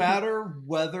no matter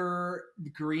whether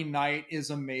the Green Knight is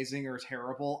amazing or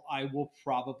terrible, I will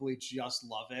probably just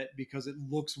love it because it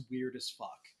looks weird as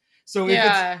fuck. So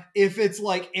if it's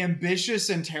like ambitious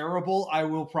and terrible, I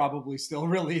will probably still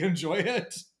really enjoy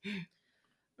it.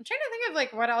 I'm trying to think of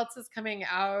like what else is coming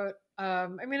out. I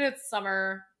mean, it's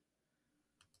summer.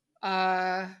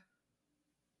 Yeah,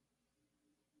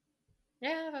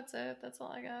 that's it. That's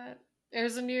all I got.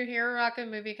 There's a new Hiro Raka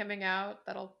movie coming out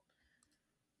that'll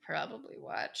probably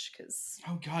watch because.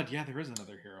 Oh God, yeah, there is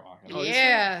another Hiro Raka.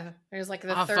 Yeah, there's like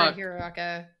the third Hiro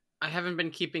Raka. I haven't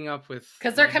been keeping up with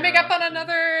because they're coming up on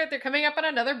another. They're coming up on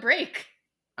another break.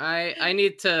 I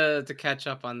need to catch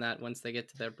up on that once they get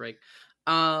to their break.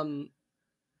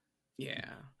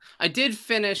 Yeah, I did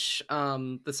finish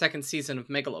the second season of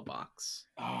Megalobox.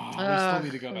 Oh, we still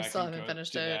need to go back. Still haven't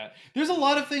finished it. That. There's a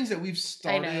lot of things that we've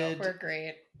started. I know, we're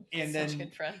great. And such then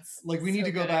good friends. Like we need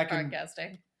to go back and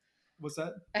podcasting. What's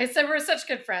that? I said we're such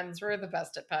good friends. We're the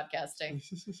best at podcasting.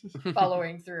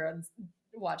 Following through and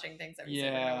watching things every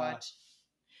single time I watch.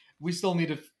 We still need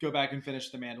to go back and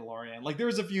finish The Mandalorian. Like there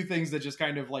was a few things that just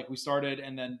kind of like we started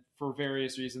and then for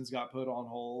various reasons got put on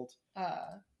hold.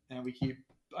 And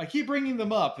I keep bringing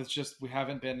them up. It's just we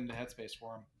haven't been in the headspace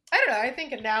for them. I don't know. I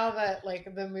think now that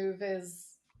like the move is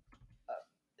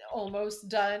almost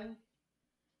done.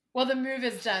 Well, the move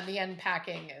is done. The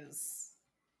unpacking is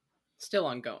still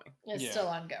ongoing. Still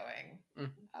ongoing. Mm-hmm.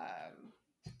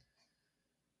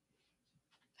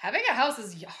 Having a house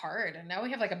is hard, and now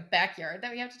we have like a backyard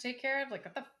that we have to take care of. Like,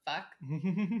 what the fuck?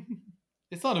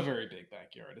 It's not a very big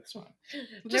backyard. It's fine.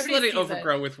 Just let it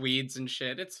overgrow with weeds and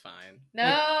shit. It's fine. No,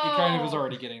 it kind of is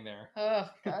already getting there. Oh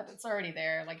God, it's already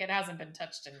there. Like it hasn't been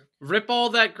touched in. Rip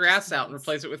all that grass out and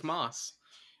replace it with moss.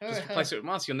 Just replace it with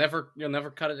moss. You'll never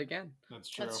cut it again. That's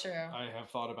true. That's true. I have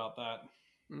thought about that.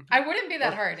 I wouldn't be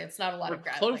that hard. It's not a lot of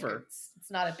grass. Clover. Like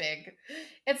it's not a big.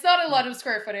 It's not a lot of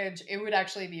square footage. It would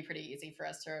actually be pretty easy for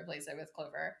us to replace it with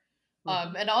clover.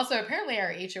 And also apparently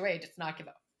our HOA does not give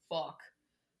a fuck.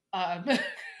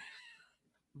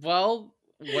 Well,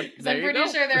 what? I'm pretty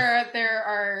sure there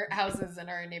are houses in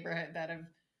our neighborhood that have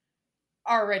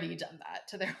already done that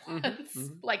to their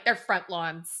lawns, like their front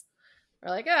lawns. We're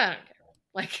like, I don't care.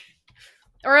 Like,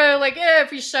 or like,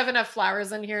 if we shove enough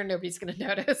flowers in here, nobody's gonna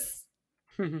notice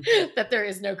that there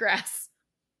is no grass.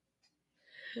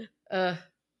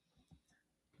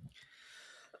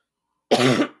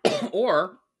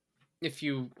 Or if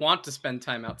you want to spend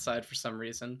time outside for some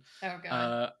reason, Oh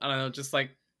god. I don't know, just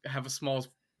like have a small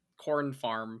corn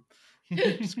farm.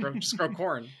 just grow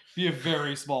corn. Be a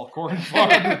very small corn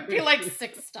farm. Be like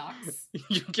 6 stalks.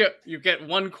 You get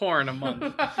 1 corn a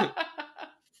month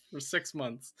for 6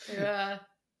 months. Yeah.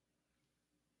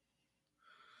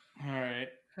 All right.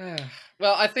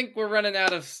 Well, I think we're running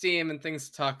out of steam and things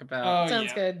to talk about.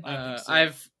 Sounds good. I think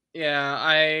so.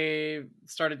 I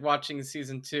started watching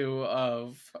season 2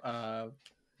 of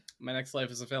My Next Life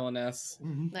as a Villainess.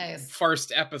 Nice.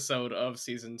 First episode of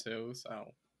season 2,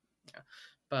 so yeah.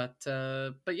 But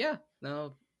yeah,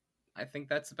 no, I think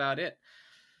that's about it.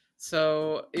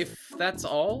 So if that's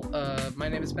all, my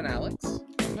name has been Alex.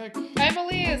 Nick. I'm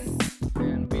Elise.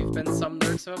 And we've been Some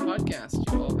Nerds Have a Podcast.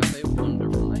 You all have a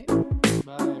wonderful night.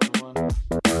 Bye.